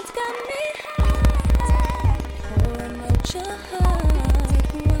feeling's got me high. Pouring out your heart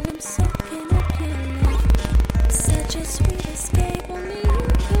while I'm soaking up your love. Such a sweet escape, only you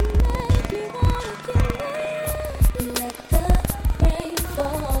can make me wanna get away. Let the rain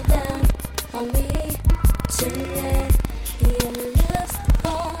fall down on me tonight. Your love's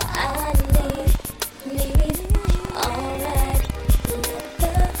all I need. Alright, let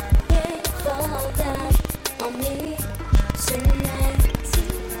the rain fall down on me tonight.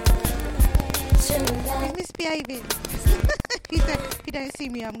 I'm misbehaving. if you don't see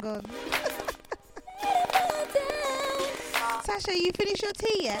me, I'm gone. Sasha, you finished your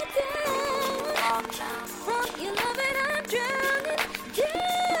tea yet? From your love and I'm drowning down.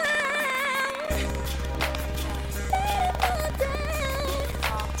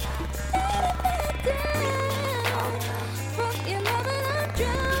 From your love and I'm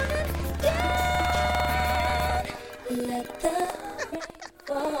drowning down. Let the rain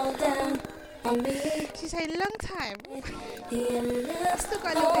fall down on me. She said long time. Your love, Still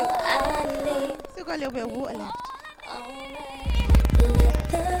got a all little I need. bit. Still got a little bit of water left.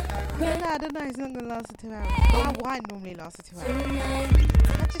 No, I don't know. It's not gonna last for 2 hours. My wine normally lasts for 2 hours.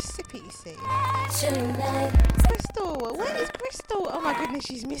 I just sip it, you see. Crystal, where is Crystal? Oh my goodness,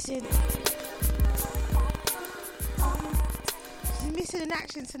 she's missing. She's missing in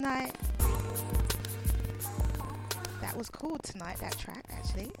action tonight. That was cool tonight. That track,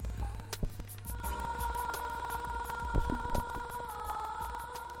 actually.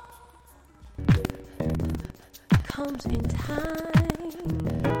 Comes in time.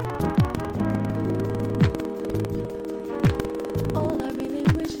 All I really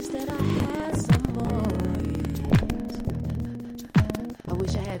wish is that I had some more years. I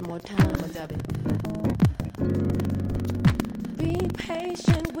wish I had more time with it. Be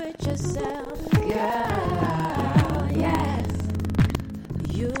patient with yourself, girl. Yes,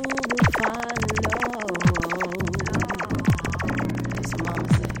 you will find love. As Mama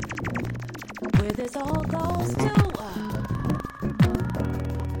said, where this all goes to.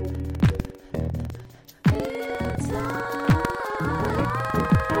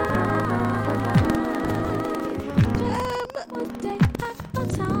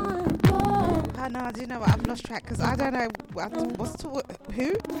 No, I do know what I've lost track because I don't know what's to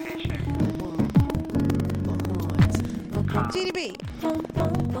who? GDB.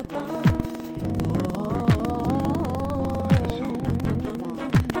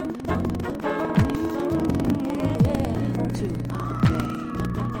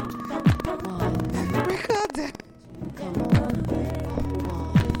 Record.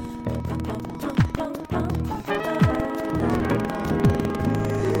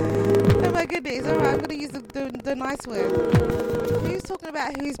 Oh my goodness, alright, I'm going to use the nice word. Who's talking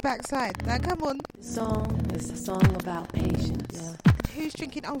about whose backside? Now come on. Song is a song about patience. Yeah. Who's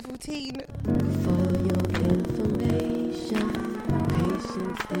drinking Ovaltine? For your information,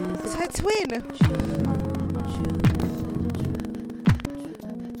 patience is It's her twin.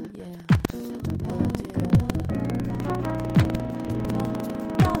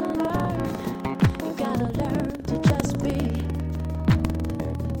 You gotta learn to just be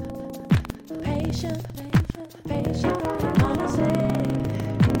patient. Mama said,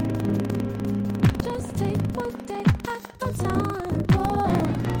 just take one day at a time.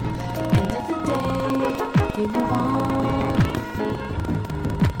 End of the day, you move on.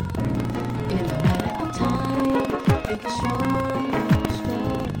 In a matter of time, think you're strong.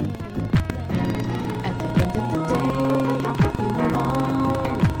 At the end of the day, you move on.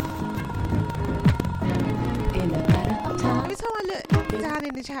 In a matter of time. Every time I look down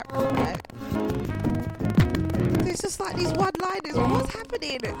in the chat room, right, it's just like these one-liners. What's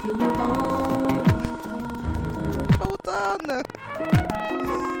happening? Hold on.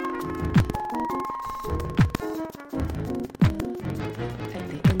 At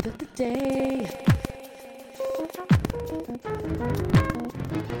the end of the day.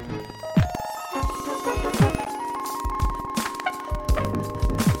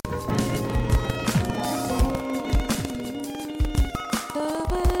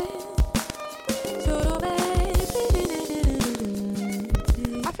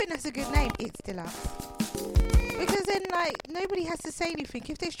 I think that's a good name. It's Deluxe. Because then, like, nobody has to say anything.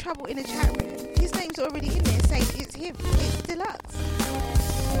 If there's trouble in the chat room, his name's already in there saying it's him. It's Deluxe.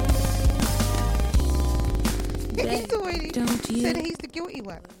 He's already said he's the guilty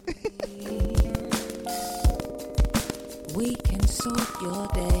one. We can sort your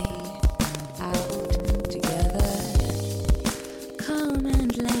day out together. Come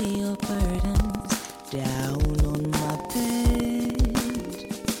and lay your burdens down on my bed.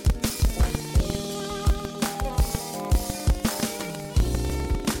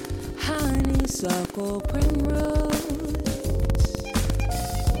 Honeysuckle primrose,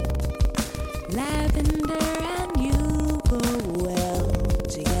 lavender and you go well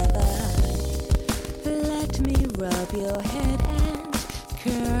together. Let me rub your head and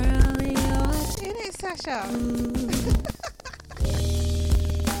curl your Isn't it, Sasha?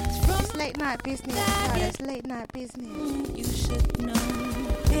 It's late night business. It's late night business. You should know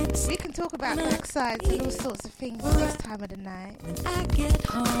it's We can talk about backsides and all sorts of things at this time of the night. when I get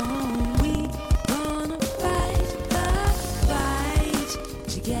home. We gonna fight the fight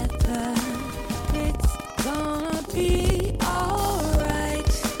together. It's gonna be all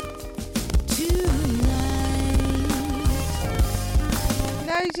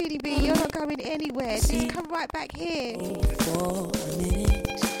GDB, you're not going anywhere. Just come right back here. For a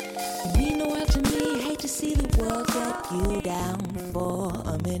minute, you mean the world to me. Hate to see the world let you down for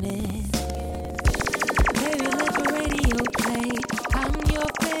a minute. Baby, let the radio play. I'm your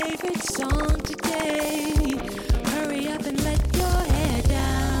favorite song today. Hurry up and let your hair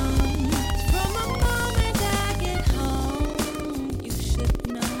down. From the moment I get home, you should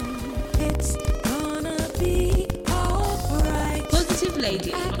know it's gonna be alright. Positive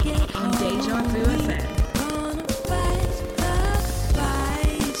Lady on Deja Vu FM. Gonna fight the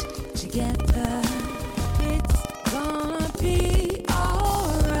fight together. It's gonna be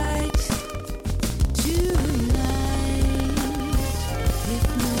alright tonight. If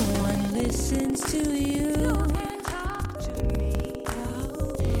no one listens to you,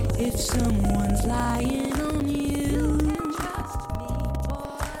 if someone's lying on you,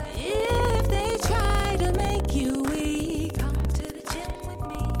 if they try to make you weak, come to the gym with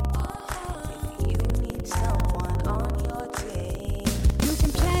me. If you need someone on your team, you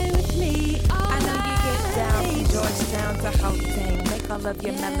can play with me. I know you get down from Georgetown to Houghton. Make all of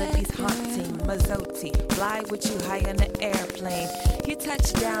your melodies haunting. Mazzotti, fly with you high in the airplane. You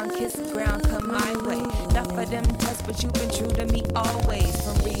touch down, kiss the ground, come my way. Enough of them tests, but you've been true to me always.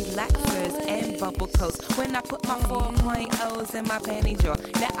 From relaxers and bubble coats. When I put my 4.0s in my panty drawer.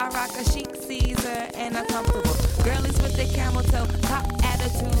 Now I rock a chic Caesar and I'm comfortable. Girlies with their camel toe, top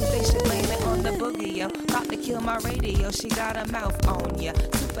attitudes, they should blame it on the boogie, yo. About to kill my radio, she got a mouth on ya.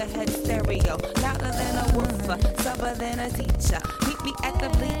 Superhead stereo, louder than a woofer, subber than a teacher. Meet me at the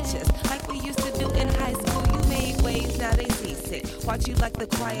bleachers, like we used to do in high school. You made waves, now they seasick. Watch you like the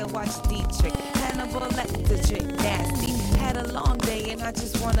choir, watch Dietrich. Hannibal Electric, nasty. Had a long day and I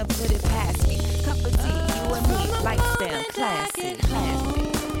just wanna put it past me. Cup of tea, you and me, lifestyle, classy, classy.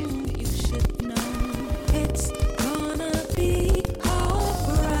 You should know it's gonna be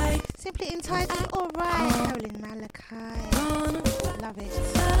alright. Simply entitled Alright, Carolyn Malachi. Love it.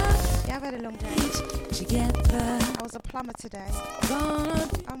 Yeah, I've had a long day. Together. I was a plumber today.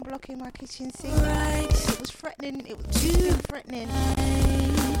 Unblocking my kitchen sink. It was threatening. It was too threatening.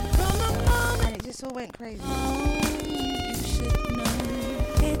 And it just all went crazy. You should know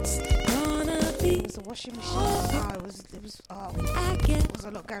it's gonna be. It was a washing machine. It was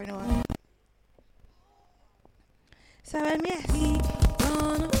a lot going on. So yes. We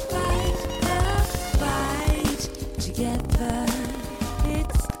gonna fight the fight together.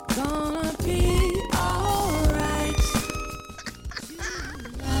 It's gonna be alright.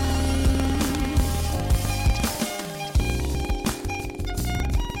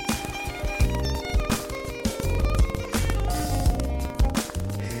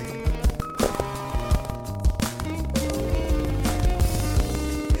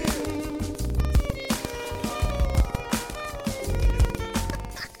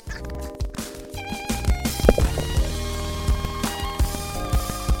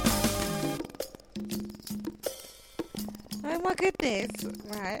 Oh my goodness.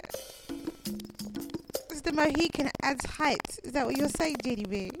 Right. It's the Mohican adds height. Is that what you're saying,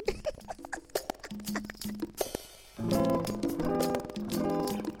 JDB?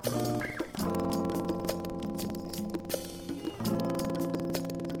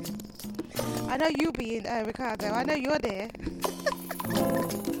 I know you'll be in, Ricardo. I know you're there.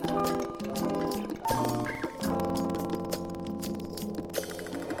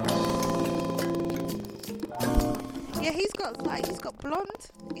 Yeah, he's got blonde.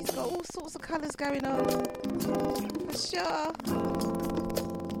 He's got all sorts of colours going on. For sure.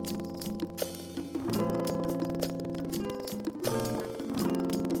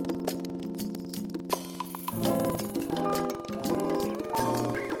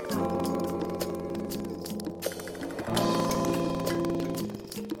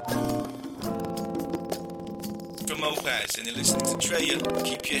 From Opaz, and you're listening to Drea.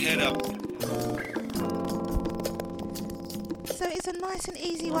 Keep your head up. So it's a nice and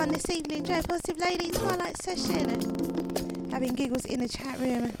easy one this evening. Joe Positive Lady Twilight session. Having giggles in the chat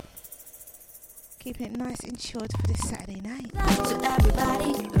room. Keeping it nice and chilled for this Saturday night. To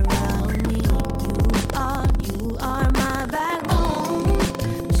everybody around me, you are my backbone.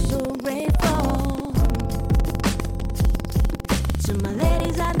 So grateful to my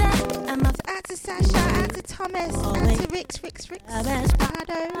ladies out there and my out to Sasha, out to Thomas, out to Rix, Prado,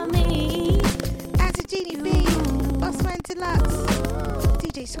 out to Jeannie B, Bossman Deluxe,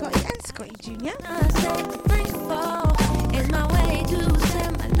 DJ Scotty and Scotty Jr. I say grateful is my way to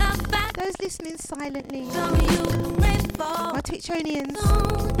send my love back. Those listening silently, So you grateful, my Twitchonians,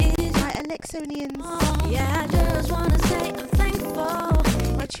 my Alexonians, yeah, I just wanna say I'm thankful.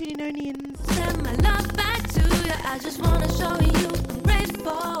 my tuning onions. Send my love back to you. I just wanna show you I'm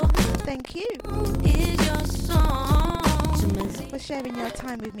grateful. Thank you Is your song for sharing your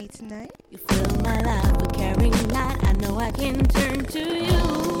time with me tonight. You fill my life with caring light. I know I can turn to you.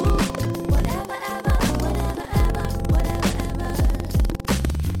 Whatever, ever, whatever, ever, whatever, ever.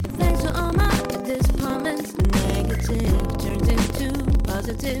 Thanks for all my disappointments. Negative turns into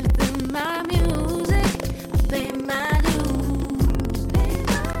positive through my music. I pay my dues, pay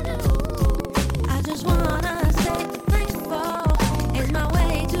my dues. I just wanna say thankful. It's my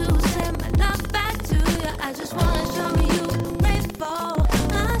way to send my love back to you. I just wanna show you I'm grateful.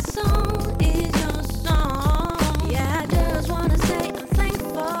 My song is your song. Yeah, I just wanna say I'm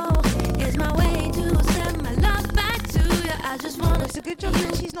thankful. It's my way to send my love back to you. I just wanna. It's a good job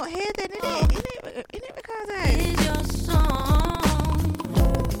that she's not here then, isn't it, Ricardo? Is your song.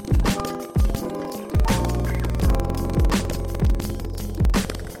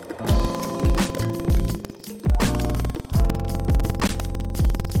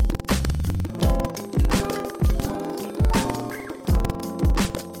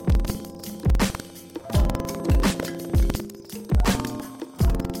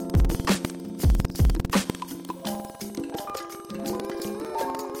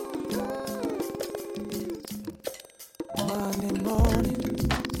 Monday morning.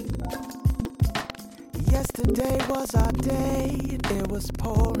 Yesterday was our day, it was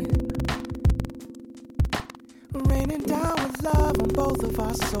pouring. Raining down with love on both of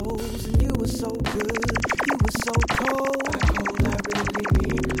our souls. And you were so good, you were so cold. I really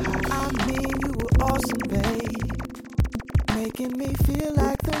mean I mean, you were awesome, babe. Making me feel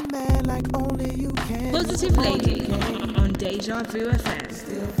like the man, like only you can. Positive Lady on Deja Vu FM.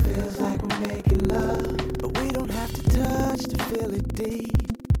 Still feels like we're making love, but we don't have to touch to feel it deep.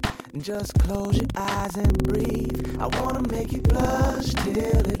 Just close your eyes and breathe. I wanna make you blush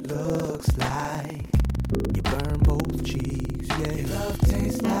till it looks like you burn both cheeks. Yeah, your love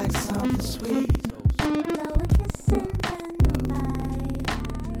tastes like something sweet.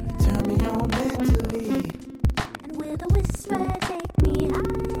 Turn me on mentally. And with a whisper, take me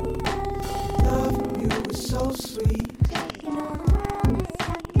higher. Loving you is so sweet. You know the world is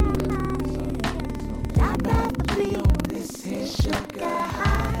sucking higher. I'd rather be on This is sugar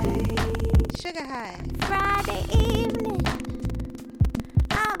high. Sugar high. Friday evening.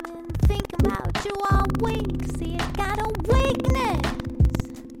 I've been thinking about you all week. See, I got a weakness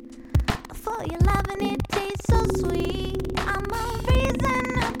for your love and it tastes so sweet. I'm a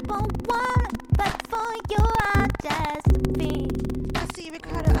reasonable woman, but for you I'll just be. I see you,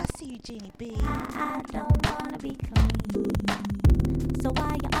 Ricardo. I see you, Jeannie B. I don't wanna be clean. So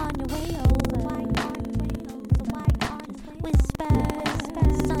while you're on your way over, whisper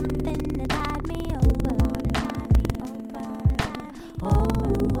something to tide me over. Your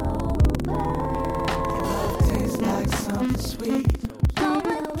love tastes like something sweet. So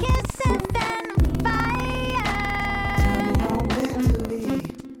with kisses and fire, Turn me on mentally.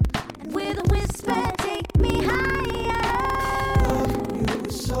 and with a whisper take me higher. Loving you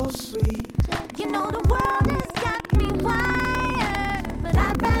is so sweet. You know the world has got me wired, but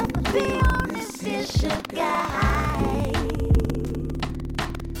I'd rather be on this here sugar high.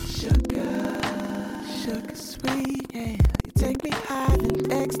 Sugar sweet, yeah. You take me higher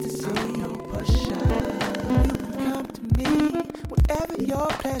than ecstasy. No pusher. You can come to me whatever your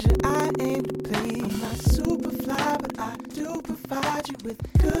pleasure. I aim to please. I'm not super fly, but I do provide you with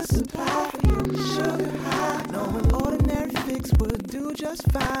good supply for your sugar high. No, an ordinary fix would do just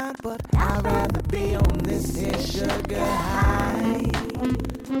fine, but I'd rather be on this here sugar high.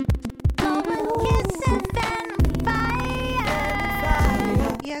 So with kisses and fire,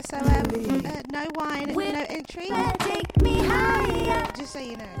 Yeah, so no wine, no entry. take me higher. Just so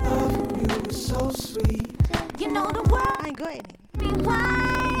you know, Loving you is so sweet. You know the world I ain't got any. be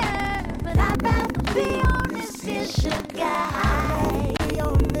wired, but I'd rather be on this here sugar high. Be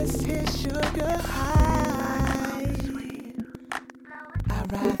on this here sugar high.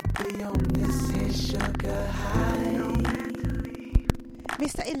 I'd rather be on this here sugar high.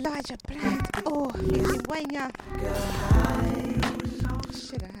 Mr. Elijah Black. Oh, featuring Wayne.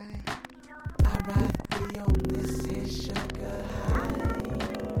 Sugar high. I'd rather be on this here sugar high.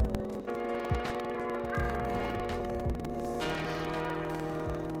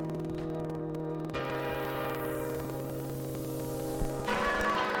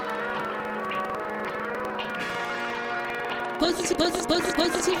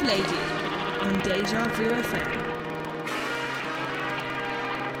 Positive Lady on Deja Vu FM.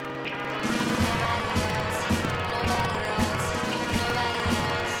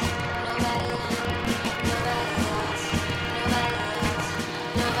 Nobody else.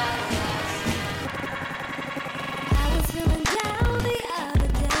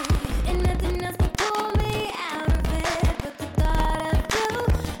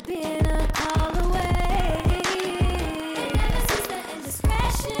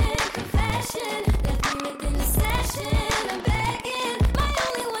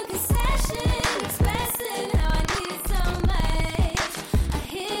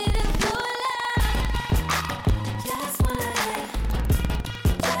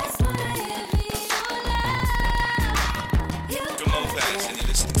 and you're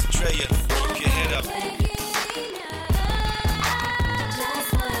listening to Drea. Keep your head up.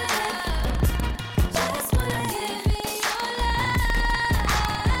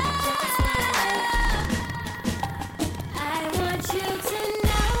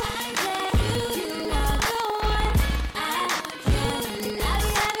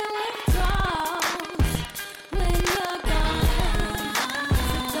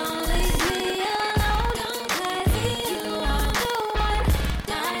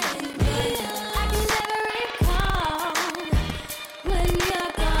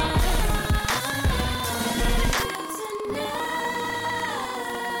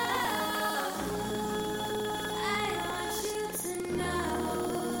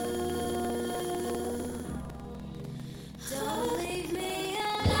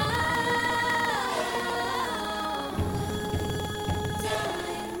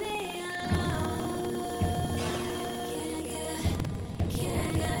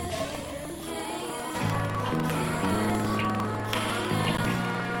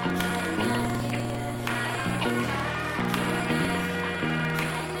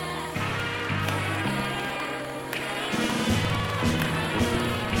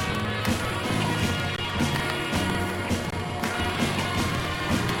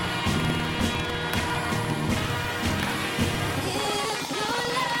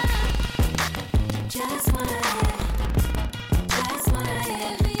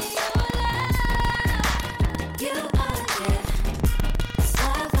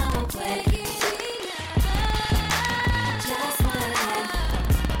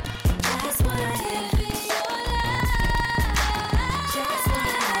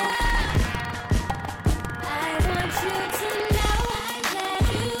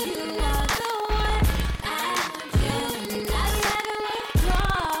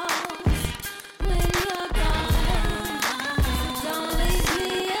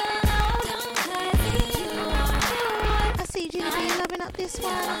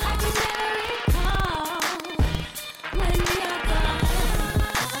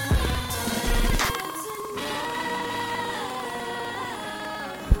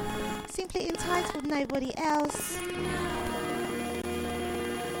 Nobody else.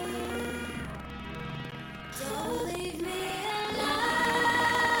 Don't leave me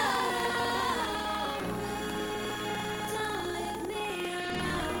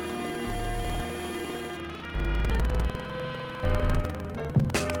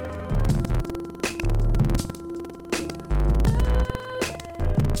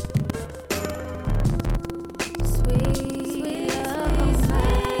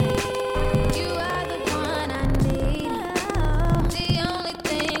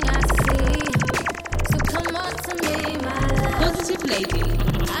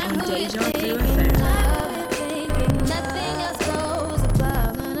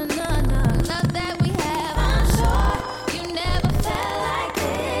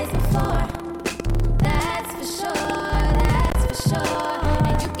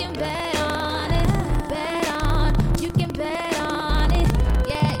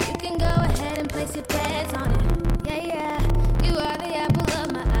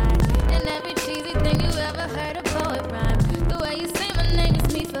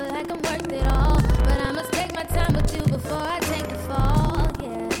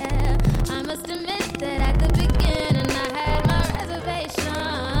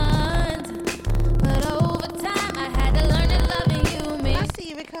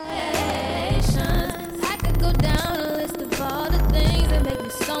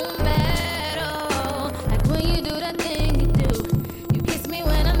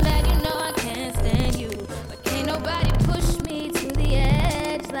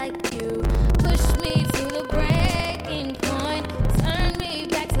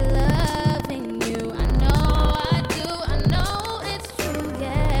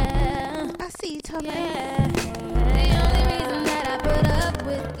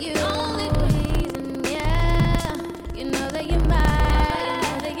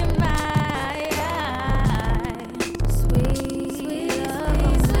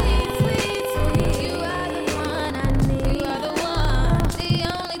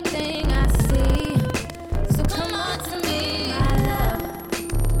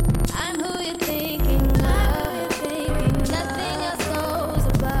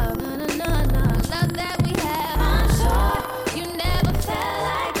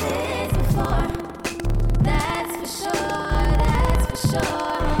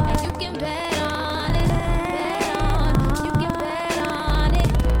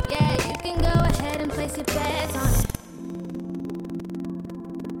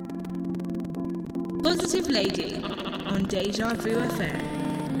Deja Vu FM.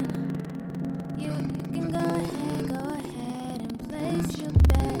 You can go ahead and place your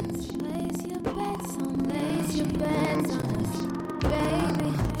bets on us, baby.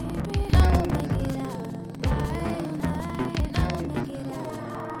 I will make it out alive. I will make it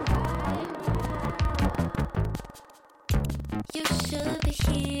out. You should be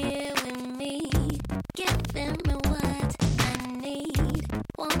here with me, giving me what I need.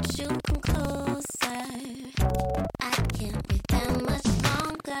 Won't you come closer? I can't wait that much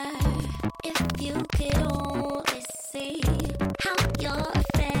longer. If you could only see how you're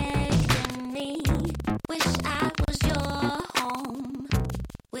affecting me. Wish I was your home.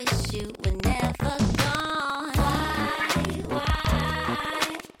 Wish you were never gone. Why?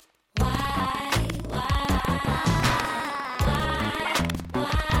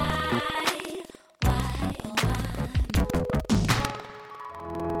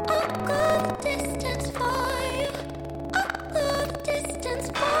 I'll go the distance for you. I'll go the distance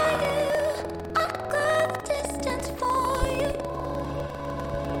for you. I'll go the distance for you.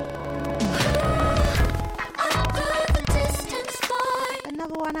 I'll go the distance for you.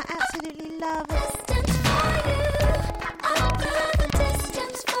 Another one I absolutely love. Distance for you. I'll go the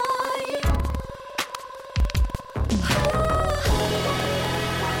distance for you.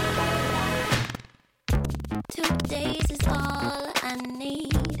 2 days is all I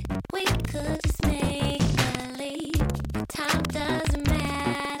need. We could just make believe. Time doesn't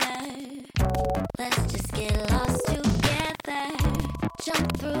matter. Let's just get lost together.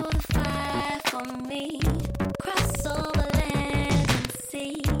 Jump through the fire for me. Cross over land and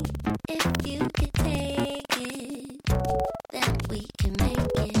sea. If you could take it, then we can make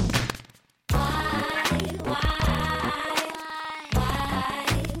it.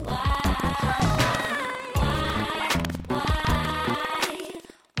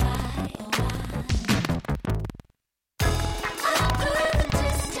 I'll go the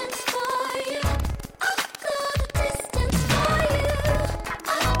distance for you. I'll go the distance for you.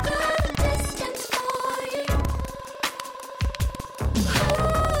 I'll go the distance for you.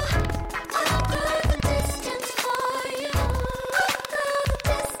 I'll go the distance for you. I'll go the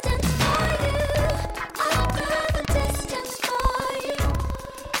distance for you. I'll go the distance for you.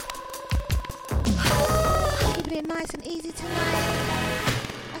 Keeping it nice and easy tonight.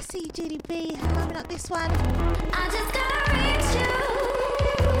 I see GDB hamming up this one. I just gotta reach you.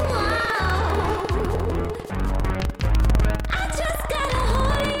 I just gotta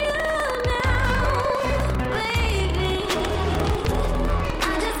hold you now, baby. I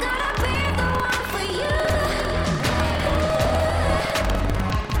just gotta be the one for you.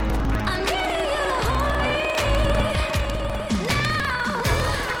 I need you to hold me now.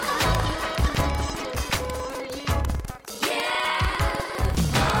 Yeah,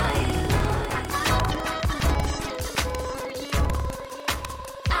 for you.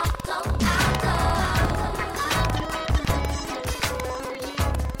 I'll go.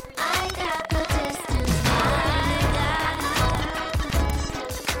 I got the distance.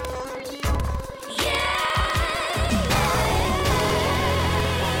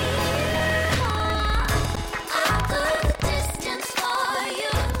 I'll go the distance for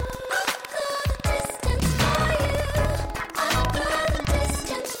you. I'll go the distance for you. I'll go the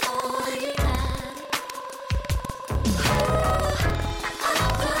distance for you.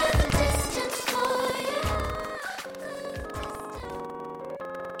 I'll go the distance for you.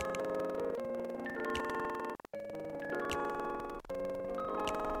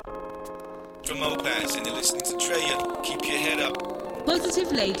 From Opaz and you're listening to Drea. Keep your head up.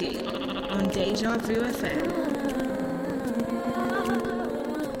 Positive Lady on Deja Vu FM.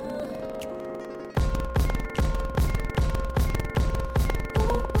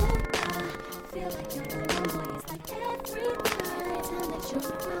 Feel like you're the one boy. It's like every time that you're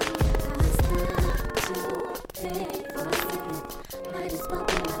around, I start to think for a second. Might as well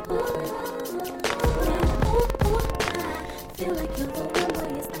be my boyfriend. I feel like you're the one boy.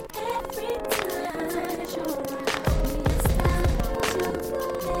 It's like every time that you're around me, I start to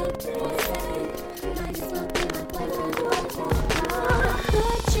think for a second. Might as well be my boyfriend.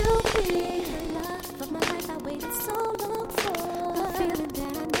 Could you be the love of my life? I waited so long for the feeling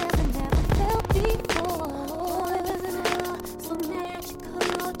that I never felt before. Does it feel so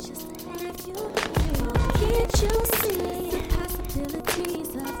magical just to have you here? Can't you see the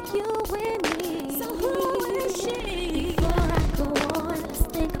possibilities of you and me? So who is she? Before I go on, let's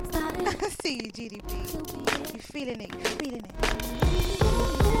think about it. I see you, GDB. You're feeling it. You're feeling it. I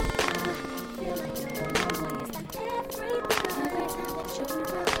feel like you're the one boy. It's like every time that you're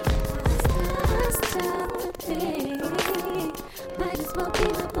around, I start to think. Might as well be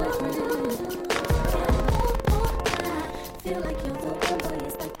my boyfriend.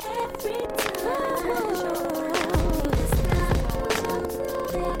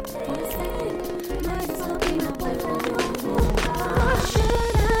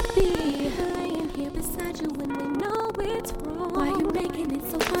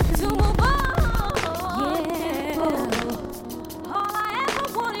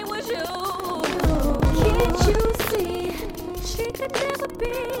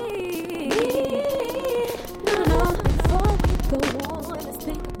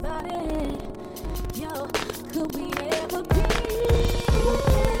 about it. Yo, could we ever be?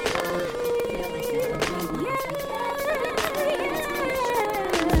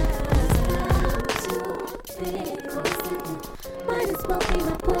 Might as well be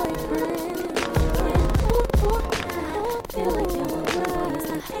my boyfriend. Feel like you're the one.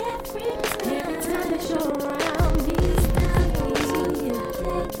 Every time that you're around me,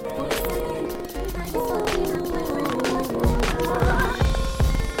 might as well be my boyfriend.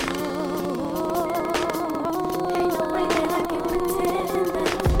 Ain't no way that I can pretend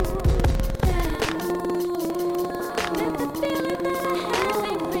that the feeling that I have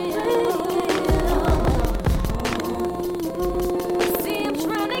ain't real. See, I'm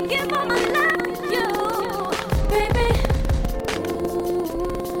trying to give all my life to you, baby.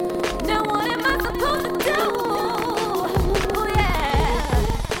 Now what am I supposed to do? Oh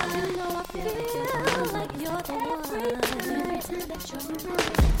yeah. You know I feel like you're the one. Every time that you're around, I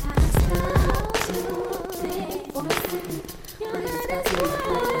start to think for a second. You know that's why I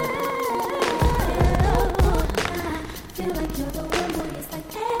feel like you're the one. Boy, it's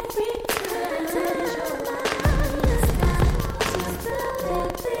like every time that you're around, I start to think.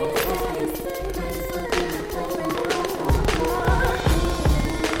 Might as well be my boyfriend.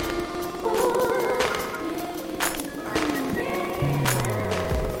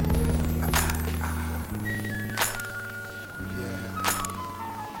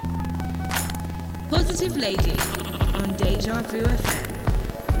 Positive Lady on Deja Vu FM.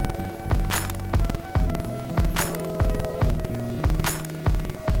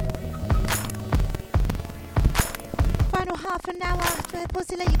 Final half an hour.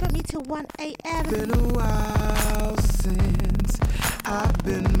 Pussy Lady got me till 1 a.m. Been a while since I've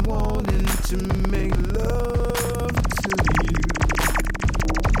been wanting to make love to you.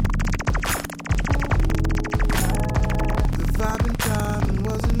 The vibe and timing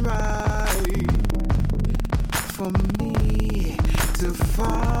wasn't right for me to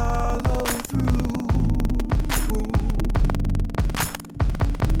follow through.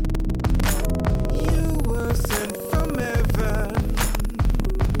 You were sent from heaven.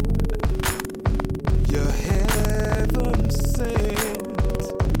 You're heaven sent.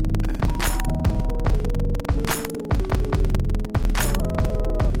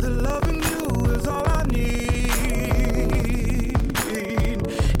 The loving you is all I need.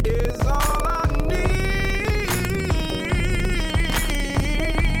 Is all I need.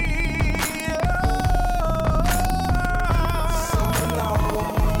 So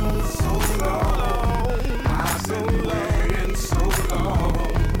long, so long. I've been waiting so long.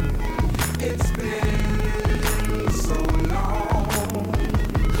 It's been so long.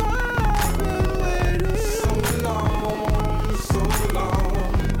 I've been waiting so long, so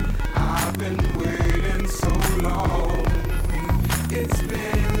long. I've been waiting so long. It's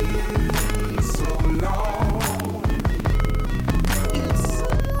been so long. It's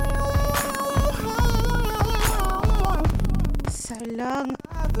So long.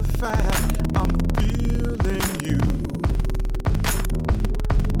 the fact I'm feeling you.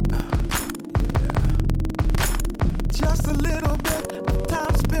 Just a little bit of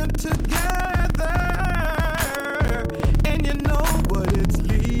time spent together, and you know what it's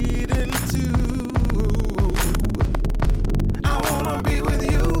leading to. I wanna be with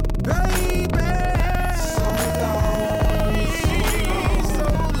you, baby. So long.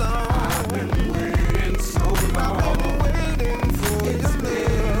 I've been waiting so long. I've been waiting for you. It's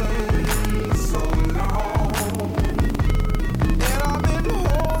been so long, and I've been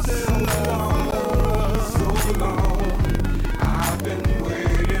holding on so long. I've been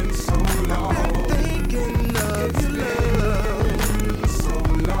waiting so long. I've been thinking of you, love, so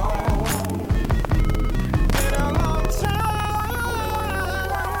long. Been a long time.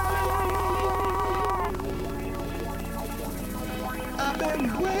 I've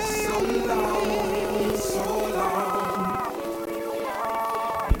been waiting so long, so long.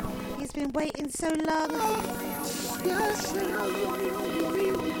 He's been waiting so long. Yes,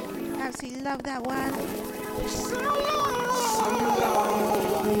 Absolutely love that one. so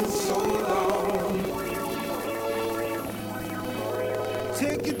long, so long.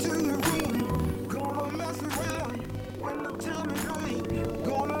 Take you to the room, gonna mess around. When the time is right,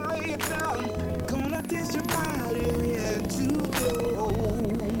 gonna lay it down, gonna taste your body head to go,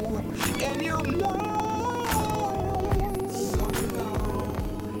 and you'll know. So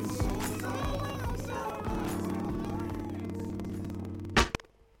long, so long.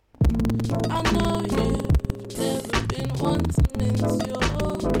 I know you've never been one to mince your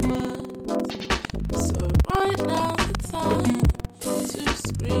words. So right now's the time to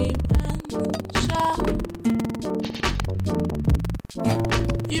scream and shout.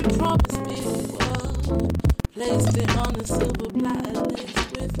 You You promised me the world, placed it on a silver platter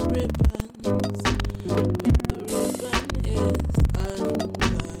laced with ribbons. The ribbon is undone.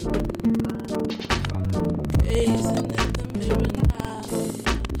 Gazing in the mirror now,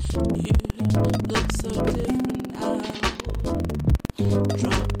 you look so different now.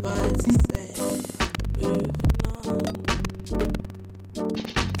 Drop by to say, moving on.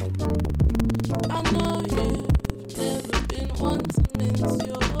 I know you've never been one to mince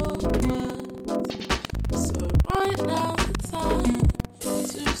your words, so right now's the time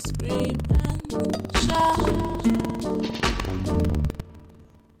to scream and shout.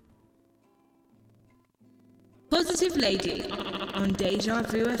 Positive Lady on Deja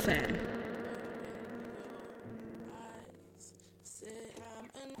Vu FM.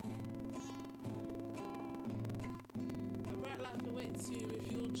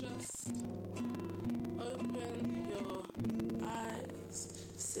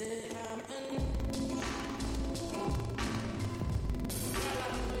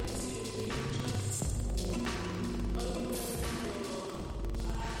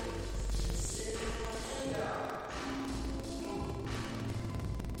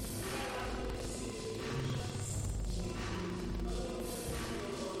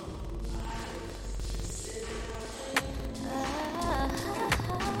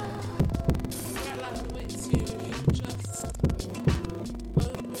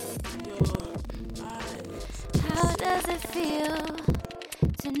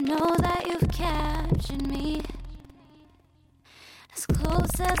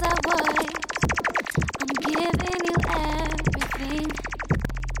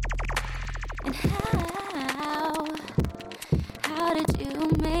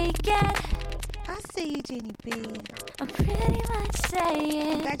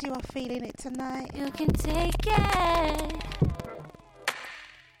 Feeling it tonight. You can take it.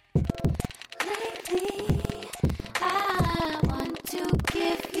 Lately, I want to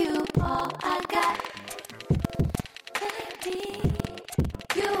give you all I got. Lately,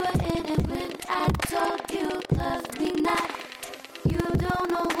 you were in it when I told you love me not. You don't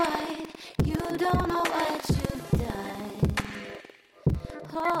know why. You don't know what you've done.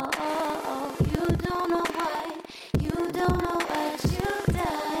 Oh, oh, oh. You don't know why. You don't know what you've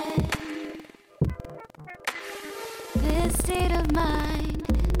done. This state of mind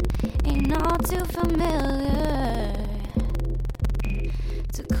ain't all too familiar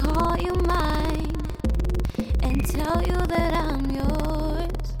to call you mine and tell you that I'm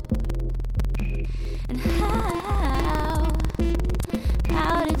yours. And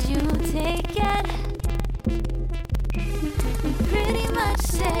how did you take it? I'm pretty much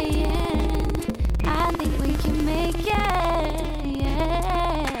saying I think we can make it,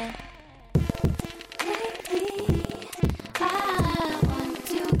 yeah.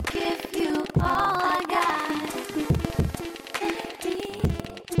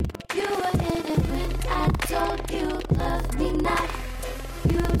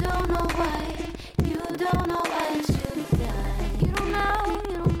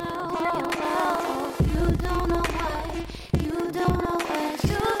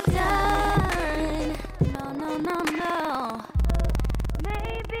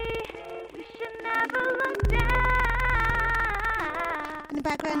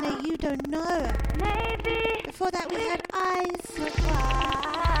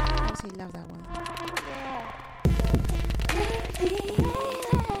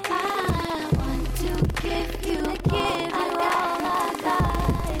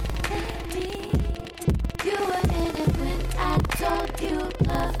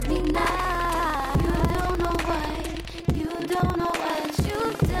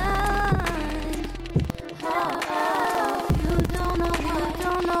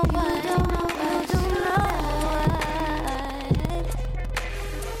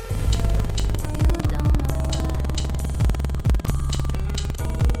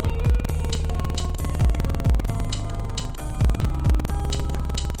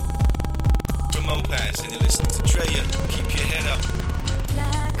 And you're listening to Drea. Keep your head up.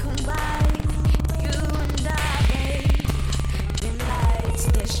 Black and white, you and I, babe. In lights,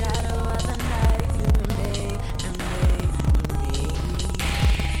 the shadow of the night. You and me, and me.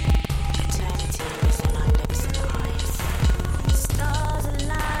 Eternity is in our lips and eyes. Stars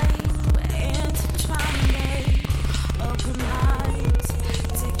align, we're intertwined, babe. Open minds,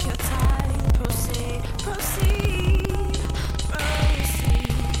 take your time. Proceed, proceed,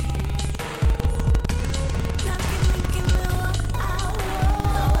 proceed. Now give me what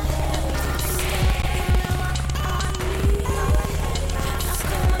I want.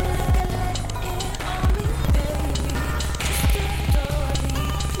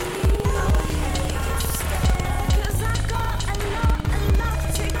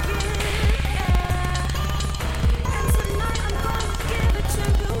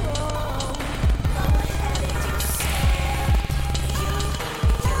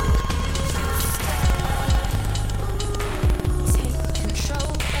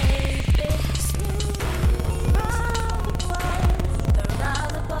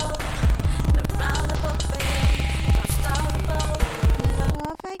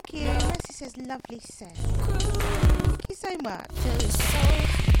 says lovely set. Thank you so much.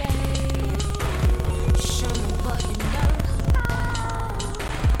 Show me what you know.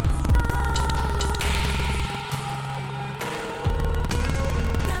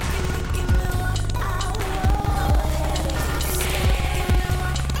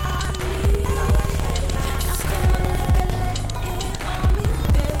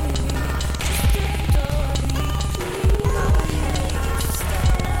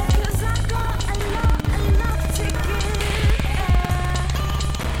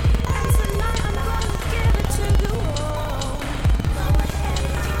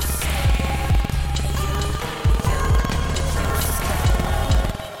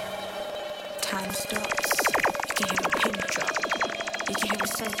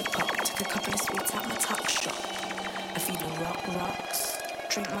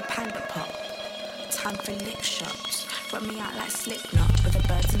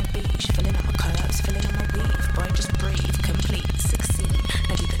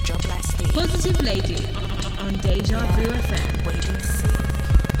 Positive Lady on Deja Vu FM. Wait and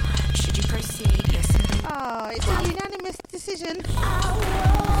see. Should you proceed? Yes. Oh, it's a unanimous decision.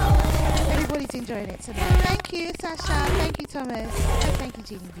 Everybody's enjoying it tonight. Thank you, Sasha. Thank you, Thomas. And thank you,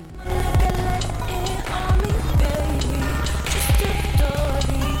 Jeannie B.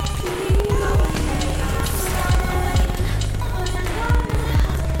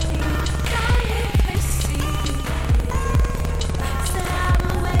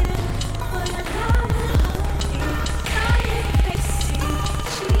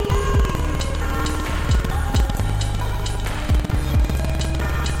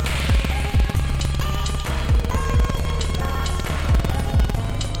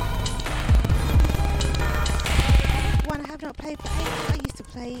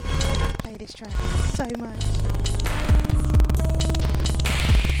 Play this track so much.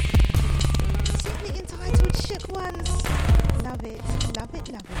 Simply entitled Shook Ones. Love it, love it,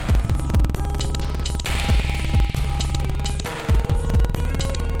 love it.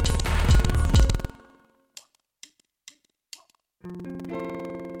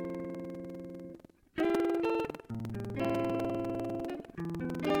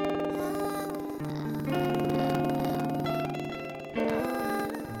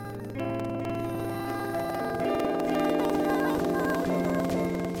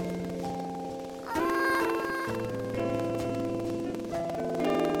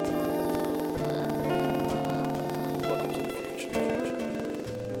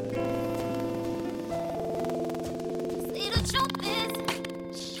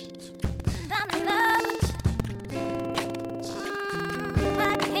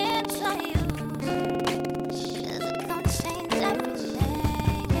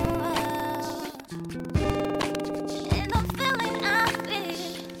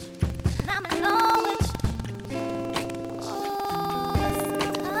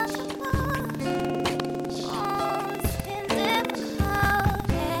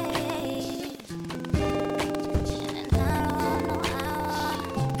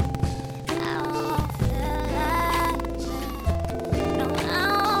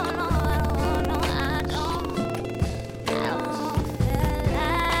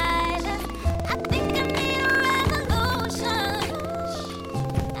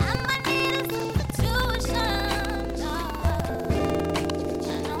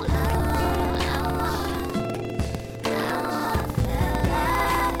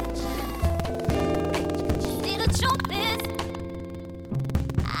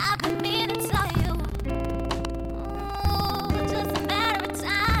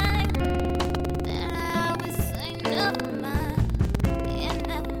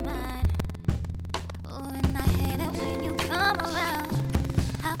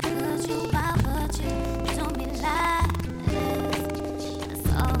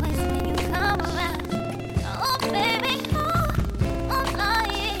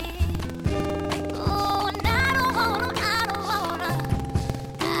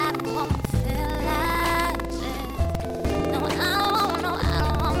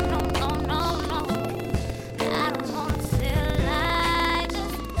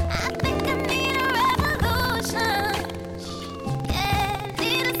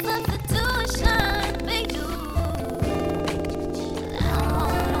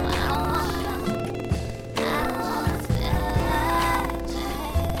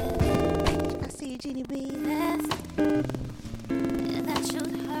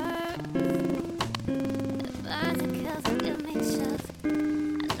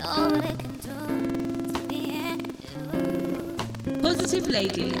 Positive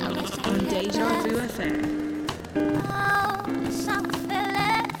Lady on Deja Vu FM. Oh, wish I could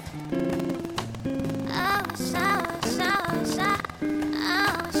feel it.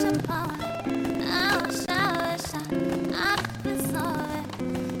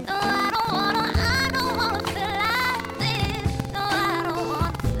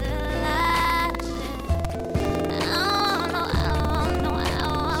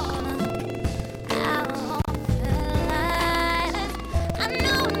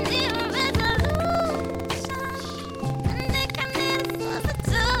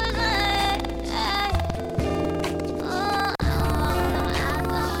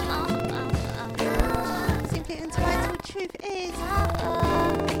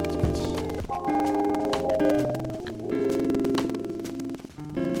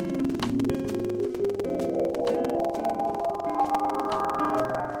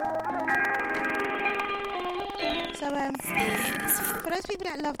 those people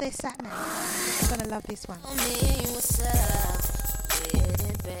that love their sat nav are gonna love this one. What's up with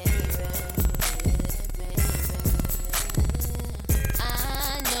it, baby?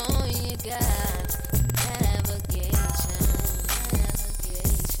 I know you got navigation.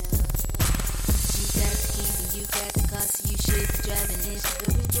 You got the keys and you got the car, so you should be driving it.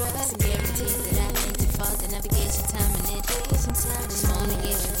 Some guarantees that I ain't default the navigation time and it. Just wanna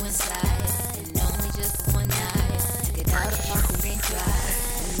get you inside, and only just for one night. To get out of park and then fly,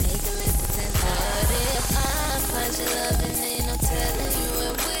 and make a list of 10. But if I find you loving, ain't no telling you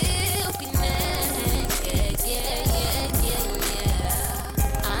where we'll be next. Yeah.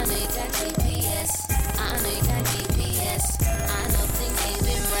 I know you got GPS. I know you got GPS. I know things ain't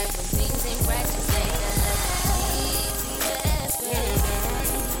been right, but things ain't right. Just ain't got GPS, baby.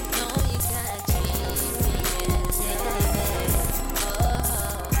 Know you got GPS. Oh,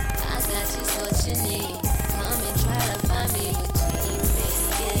 I got just what you need. Come and try to find me with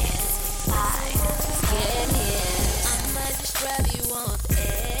GPS. Just get here. I might just drive you on the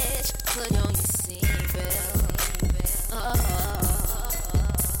edge. Put on your seatbelt.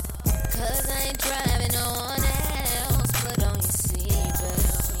 Cause I ain't driving no one else. Put on your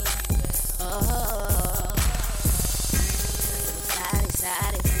seatbelt.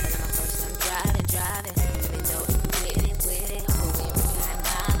 Excited. Cause I'm my first time driving. Let me know if you with it. Hope you got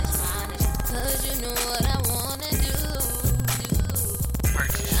knowledge. Cause you know what I wanna do.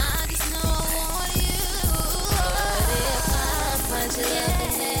 I just know I want you. But if I find you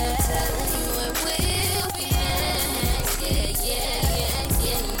loving, then I'm telling you it will be next. Yeah.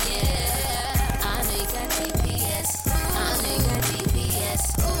 I know you got GPS. I know you got GPS.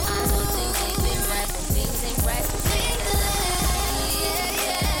 I know things ain't been right, but things ain't right. But things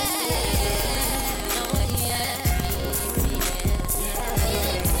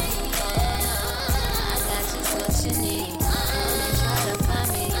I got just what you need. Come and try to find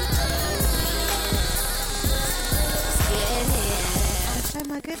me. Get here. Oh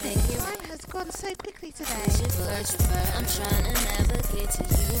my goodness, time has gone so quickly today. I'm trying to navigate to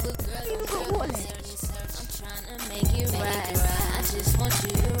you, but girl, You've got water left. I'm trying to make it right. I just want you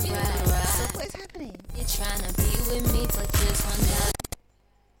to ride. So What is happening? you're trying to be with me for just one night.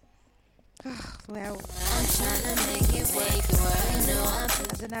 Well, I'm trying to make it work. You know I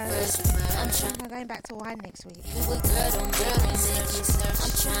don't know. I'm going back to wine next week. but girl, don't make it search.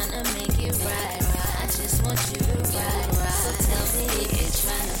 I'm trying to make it right. I just want you to ride. So tell me if you're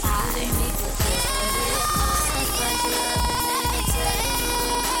trying to be with me for just one night. I find you loving and I'm telling you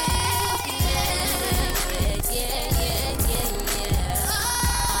it will be next. Yeah.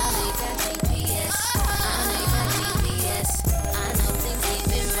 I know you got GPS. I know you got GPS. I know things ain't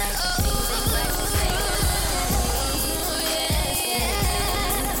been right, but things ain't right. Just ain't got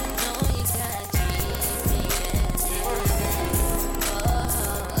know you got GPS.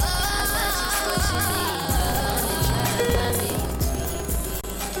 I got just what you need. Come and try to find me.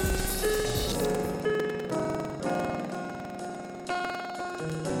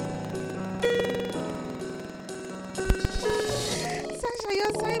 Sasha,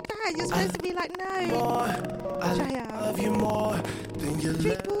 you're so bad. You're supposed to be like, no. I Drea, love you more than you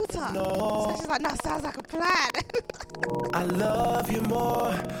drink let water. know. Sasha's like, that sounds like a plan. I love you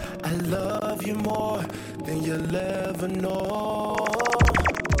more than you'll ever know.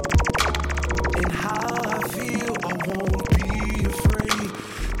 And how I feel, I won't be afraid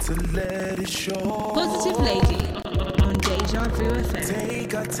to let it show. Positive Lady on Deja Vu FM.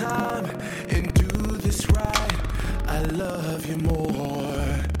 Take our time and do this right. I love you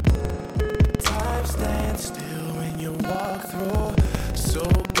more. Time stands still when you walk through. So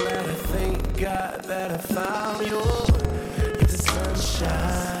glad, I thank God that I found you. You're the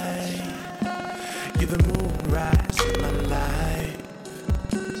sunshine, you're the moonrise in my life.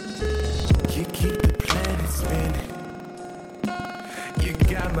 You keep the planet spinning. You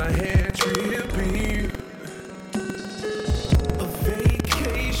got my head tripping. A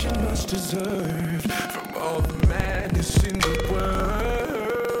vacation much deserved from all the madness in the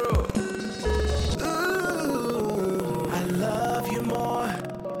world. Ooh, I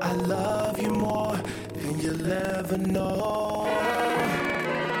love you more than you'll ever know.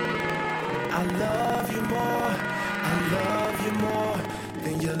 I love you more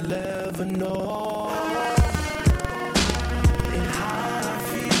than you'll ever know. And how I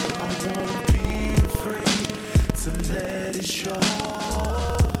feel, I won't be afraid to let it show.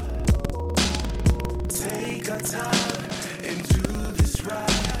 Take our time and do this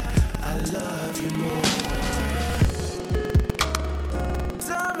right. I love you more.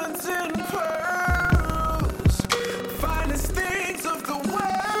 Diamonds and pearls, finest things of the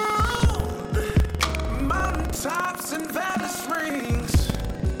world. Mountain tops and valley springs.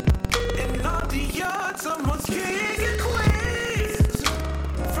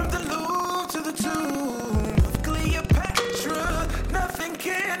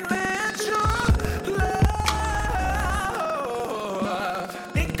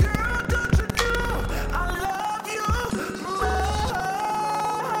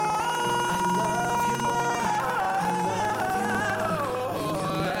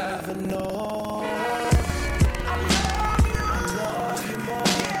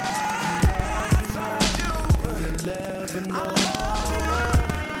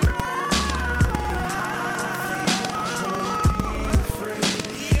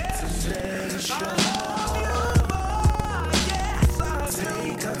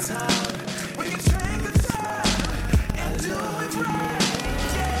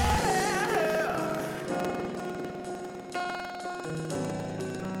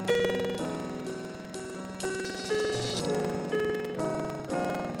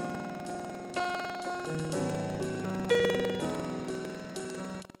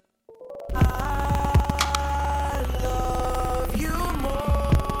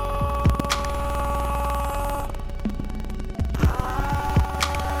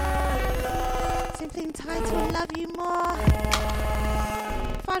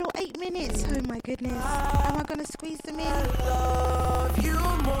 final 8 minutes. Oh my goodness. Am I going to squeeze them in? Love you more.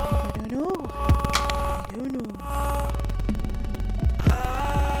 I don't know. I don't know.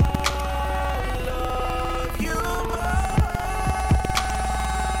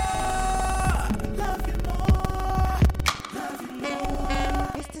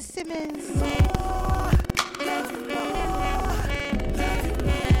 Mr. Simmons.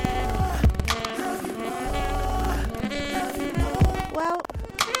 Well,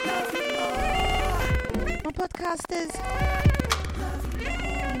 my podcasters,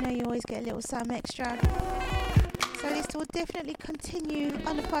 you know you always get a little something extra. So this will definitely continue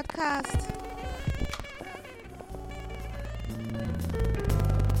on the podcast.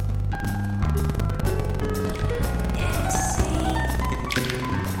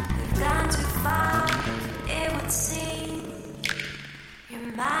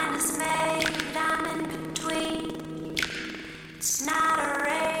 Mine is made, I'm in between. It's not a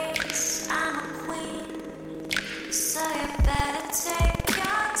race, I'm a queen. So you better take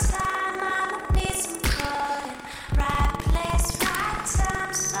your time. I don't need some cutting. Right place, right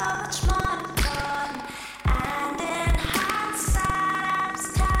time, so much more important. And in hindsight, I was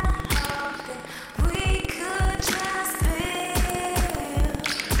kinda hoping we could just build.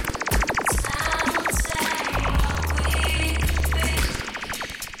 Time will say we could be.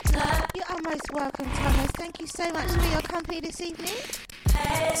 You are most welcome, Thomas. Thank you so much for your company this evening.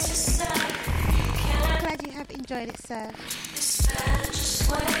 I'm glad you have enjoyed it, sir.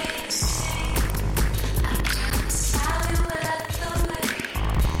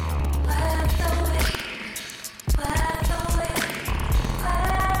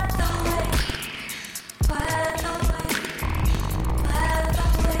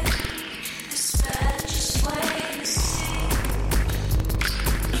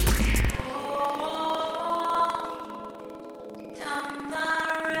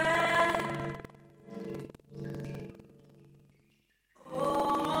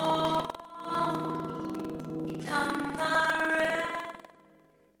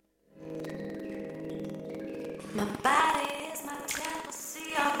 My body is my temple,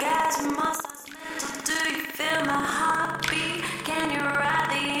 see orgasm, muscles mental. Do you feel my heartbeat? Can you ride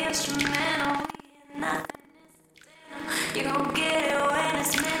the instrumental? We hear nothing incidental. You gon' get it when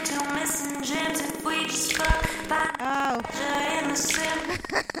it's meant to. Missing gems if we just fuck by in the sim.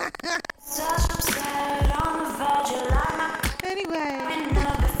 Touch upset on the verge, you like my Anyway,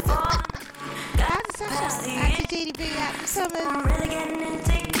 that's Sasha, out to JDB, out to Summers. I'm really getting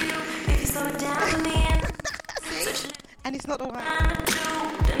into you if you slow it down for me. And it's not the one.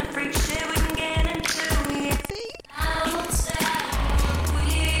 Then a freak shit we can get into. Yeah. See? We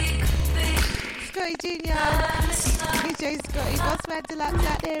Scotty Jr. DJ Scotty, Boss Man Deluxe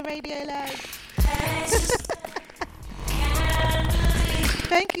out there, Radio Land.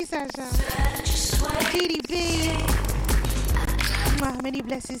 Thank you, Sasha. GDB. Many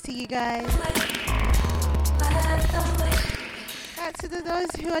blessings to you guys. Out to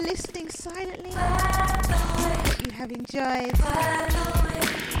those who are listening silently. Hope you have enjoyed.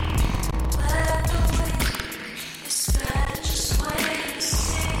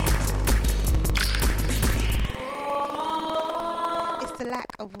 It's the lack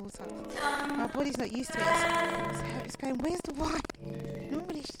of water. My body's not used to it. So it's going, where's the wine?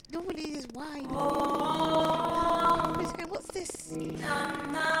 Normally there's wine. It's going, what's this?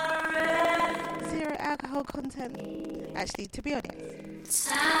 Zero alcohol content. Actually, to be honest,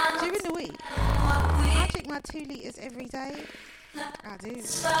 during the week, I drink my 2 litres every day. I do.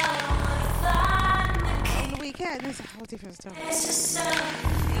 On the weekend, it's a whole different story.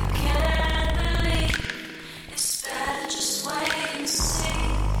 you can't believe. It's better just wait and see.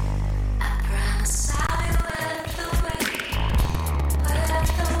 I promise I'll be worth the wait.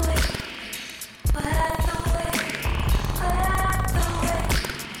 Worth the wait. Worth the wait. Worth the wait.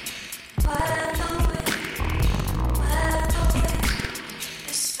 Worth the wait. Worth the wait.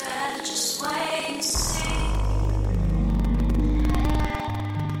 It's better just wait and see.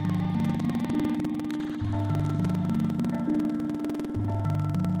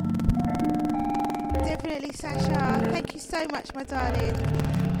 Definitely, Sasha. Thank you so much, my darling.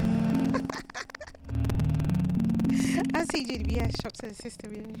 I see GDB, yeah, shock to the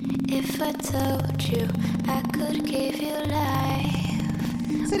system, yeah. If I told you I could give you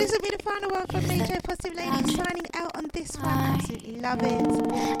life. So this will be the final one from me, Joe Positive Lady, signing out on this one. Absolutely love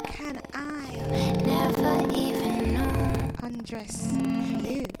it. Can I Never even know. undress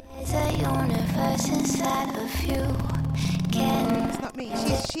you? There's a universe inside of you. Can It's not me,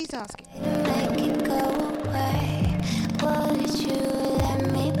 she's asking. make it go away? Would you let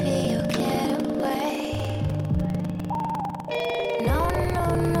me be your getaway? No, no,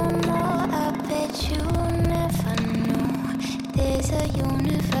 no.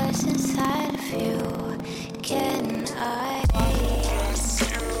 you. Can I?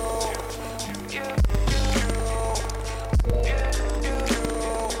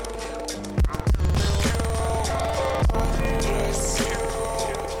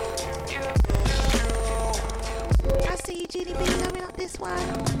 I see you, Judy B, coming up this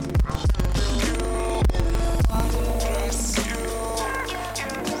one.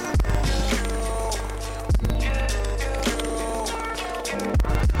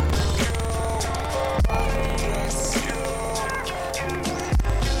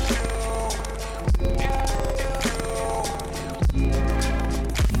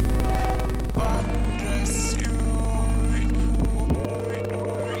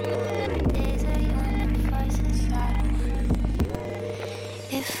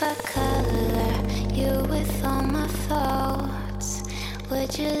 If I color you with all my thoughts,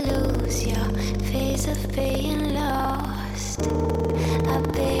 would you lose your phase of being lost? I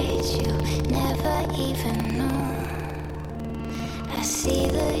bet you never even knew. I see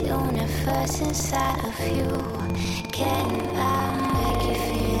the universe inside of you. Can I make you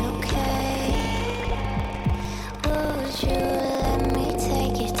feel okay? Would you let me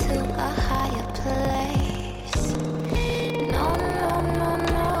take you to a higher place? No, no, no,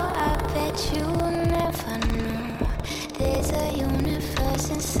 no, I bet you never knew. There's a universe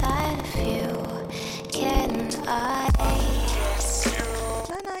inside of you. Can I?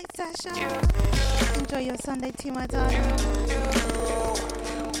 Good night, Sasha. Enjoy your Sunday tea, my darling.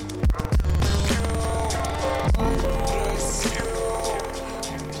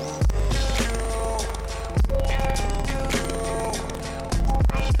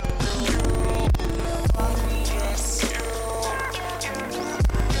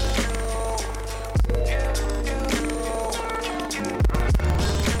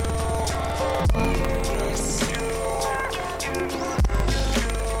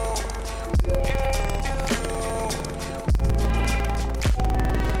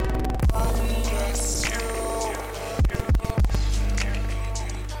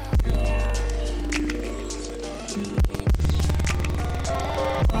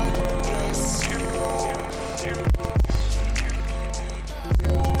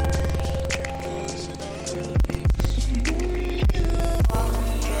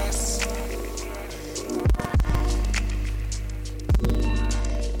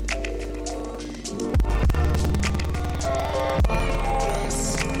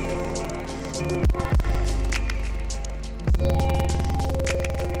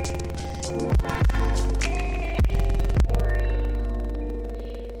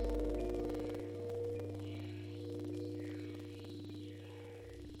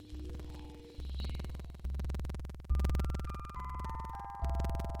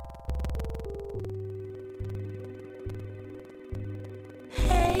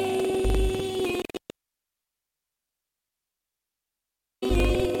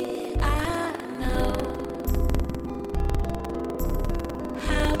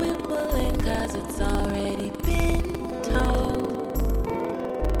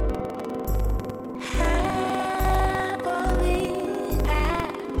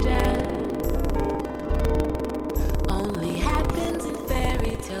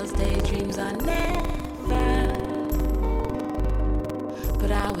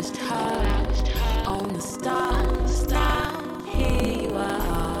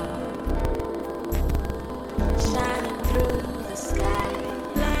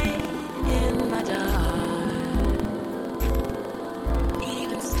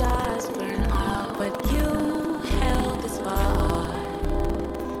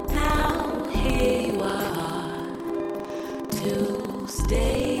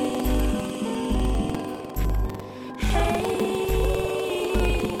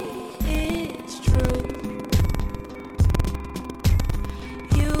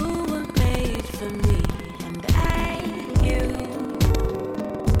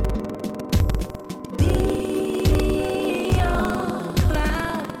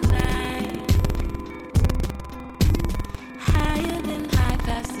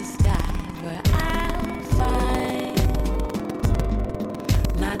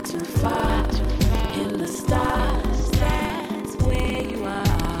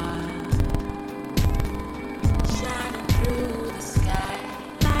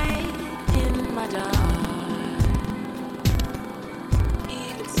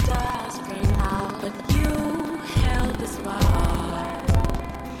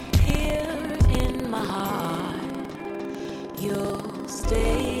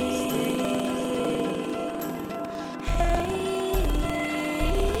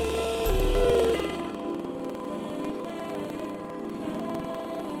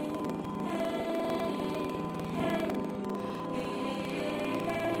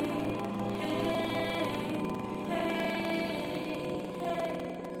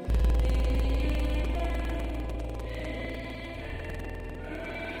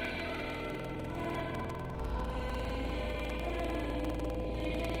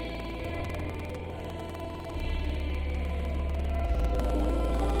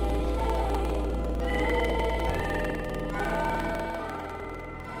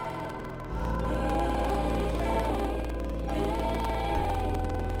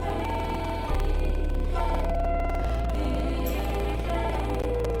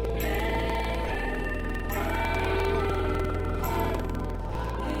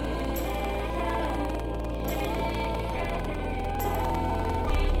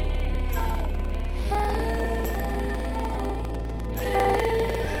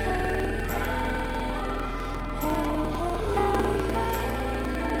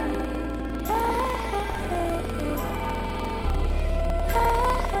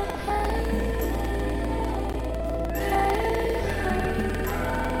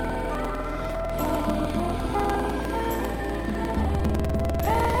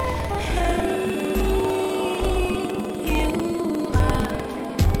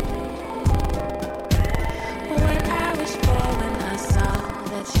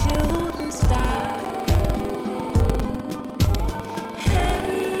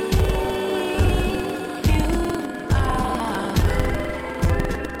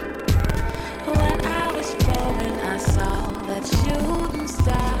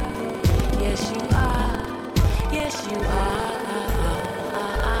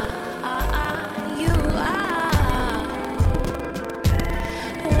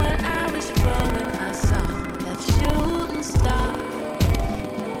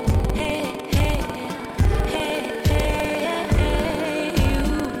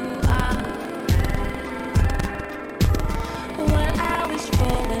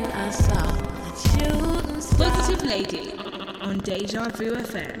 Deja Vu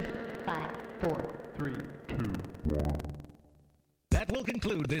FM. 5, 4, 3, 2, 1. That will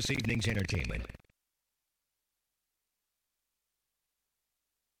conclude this evening's entertainment.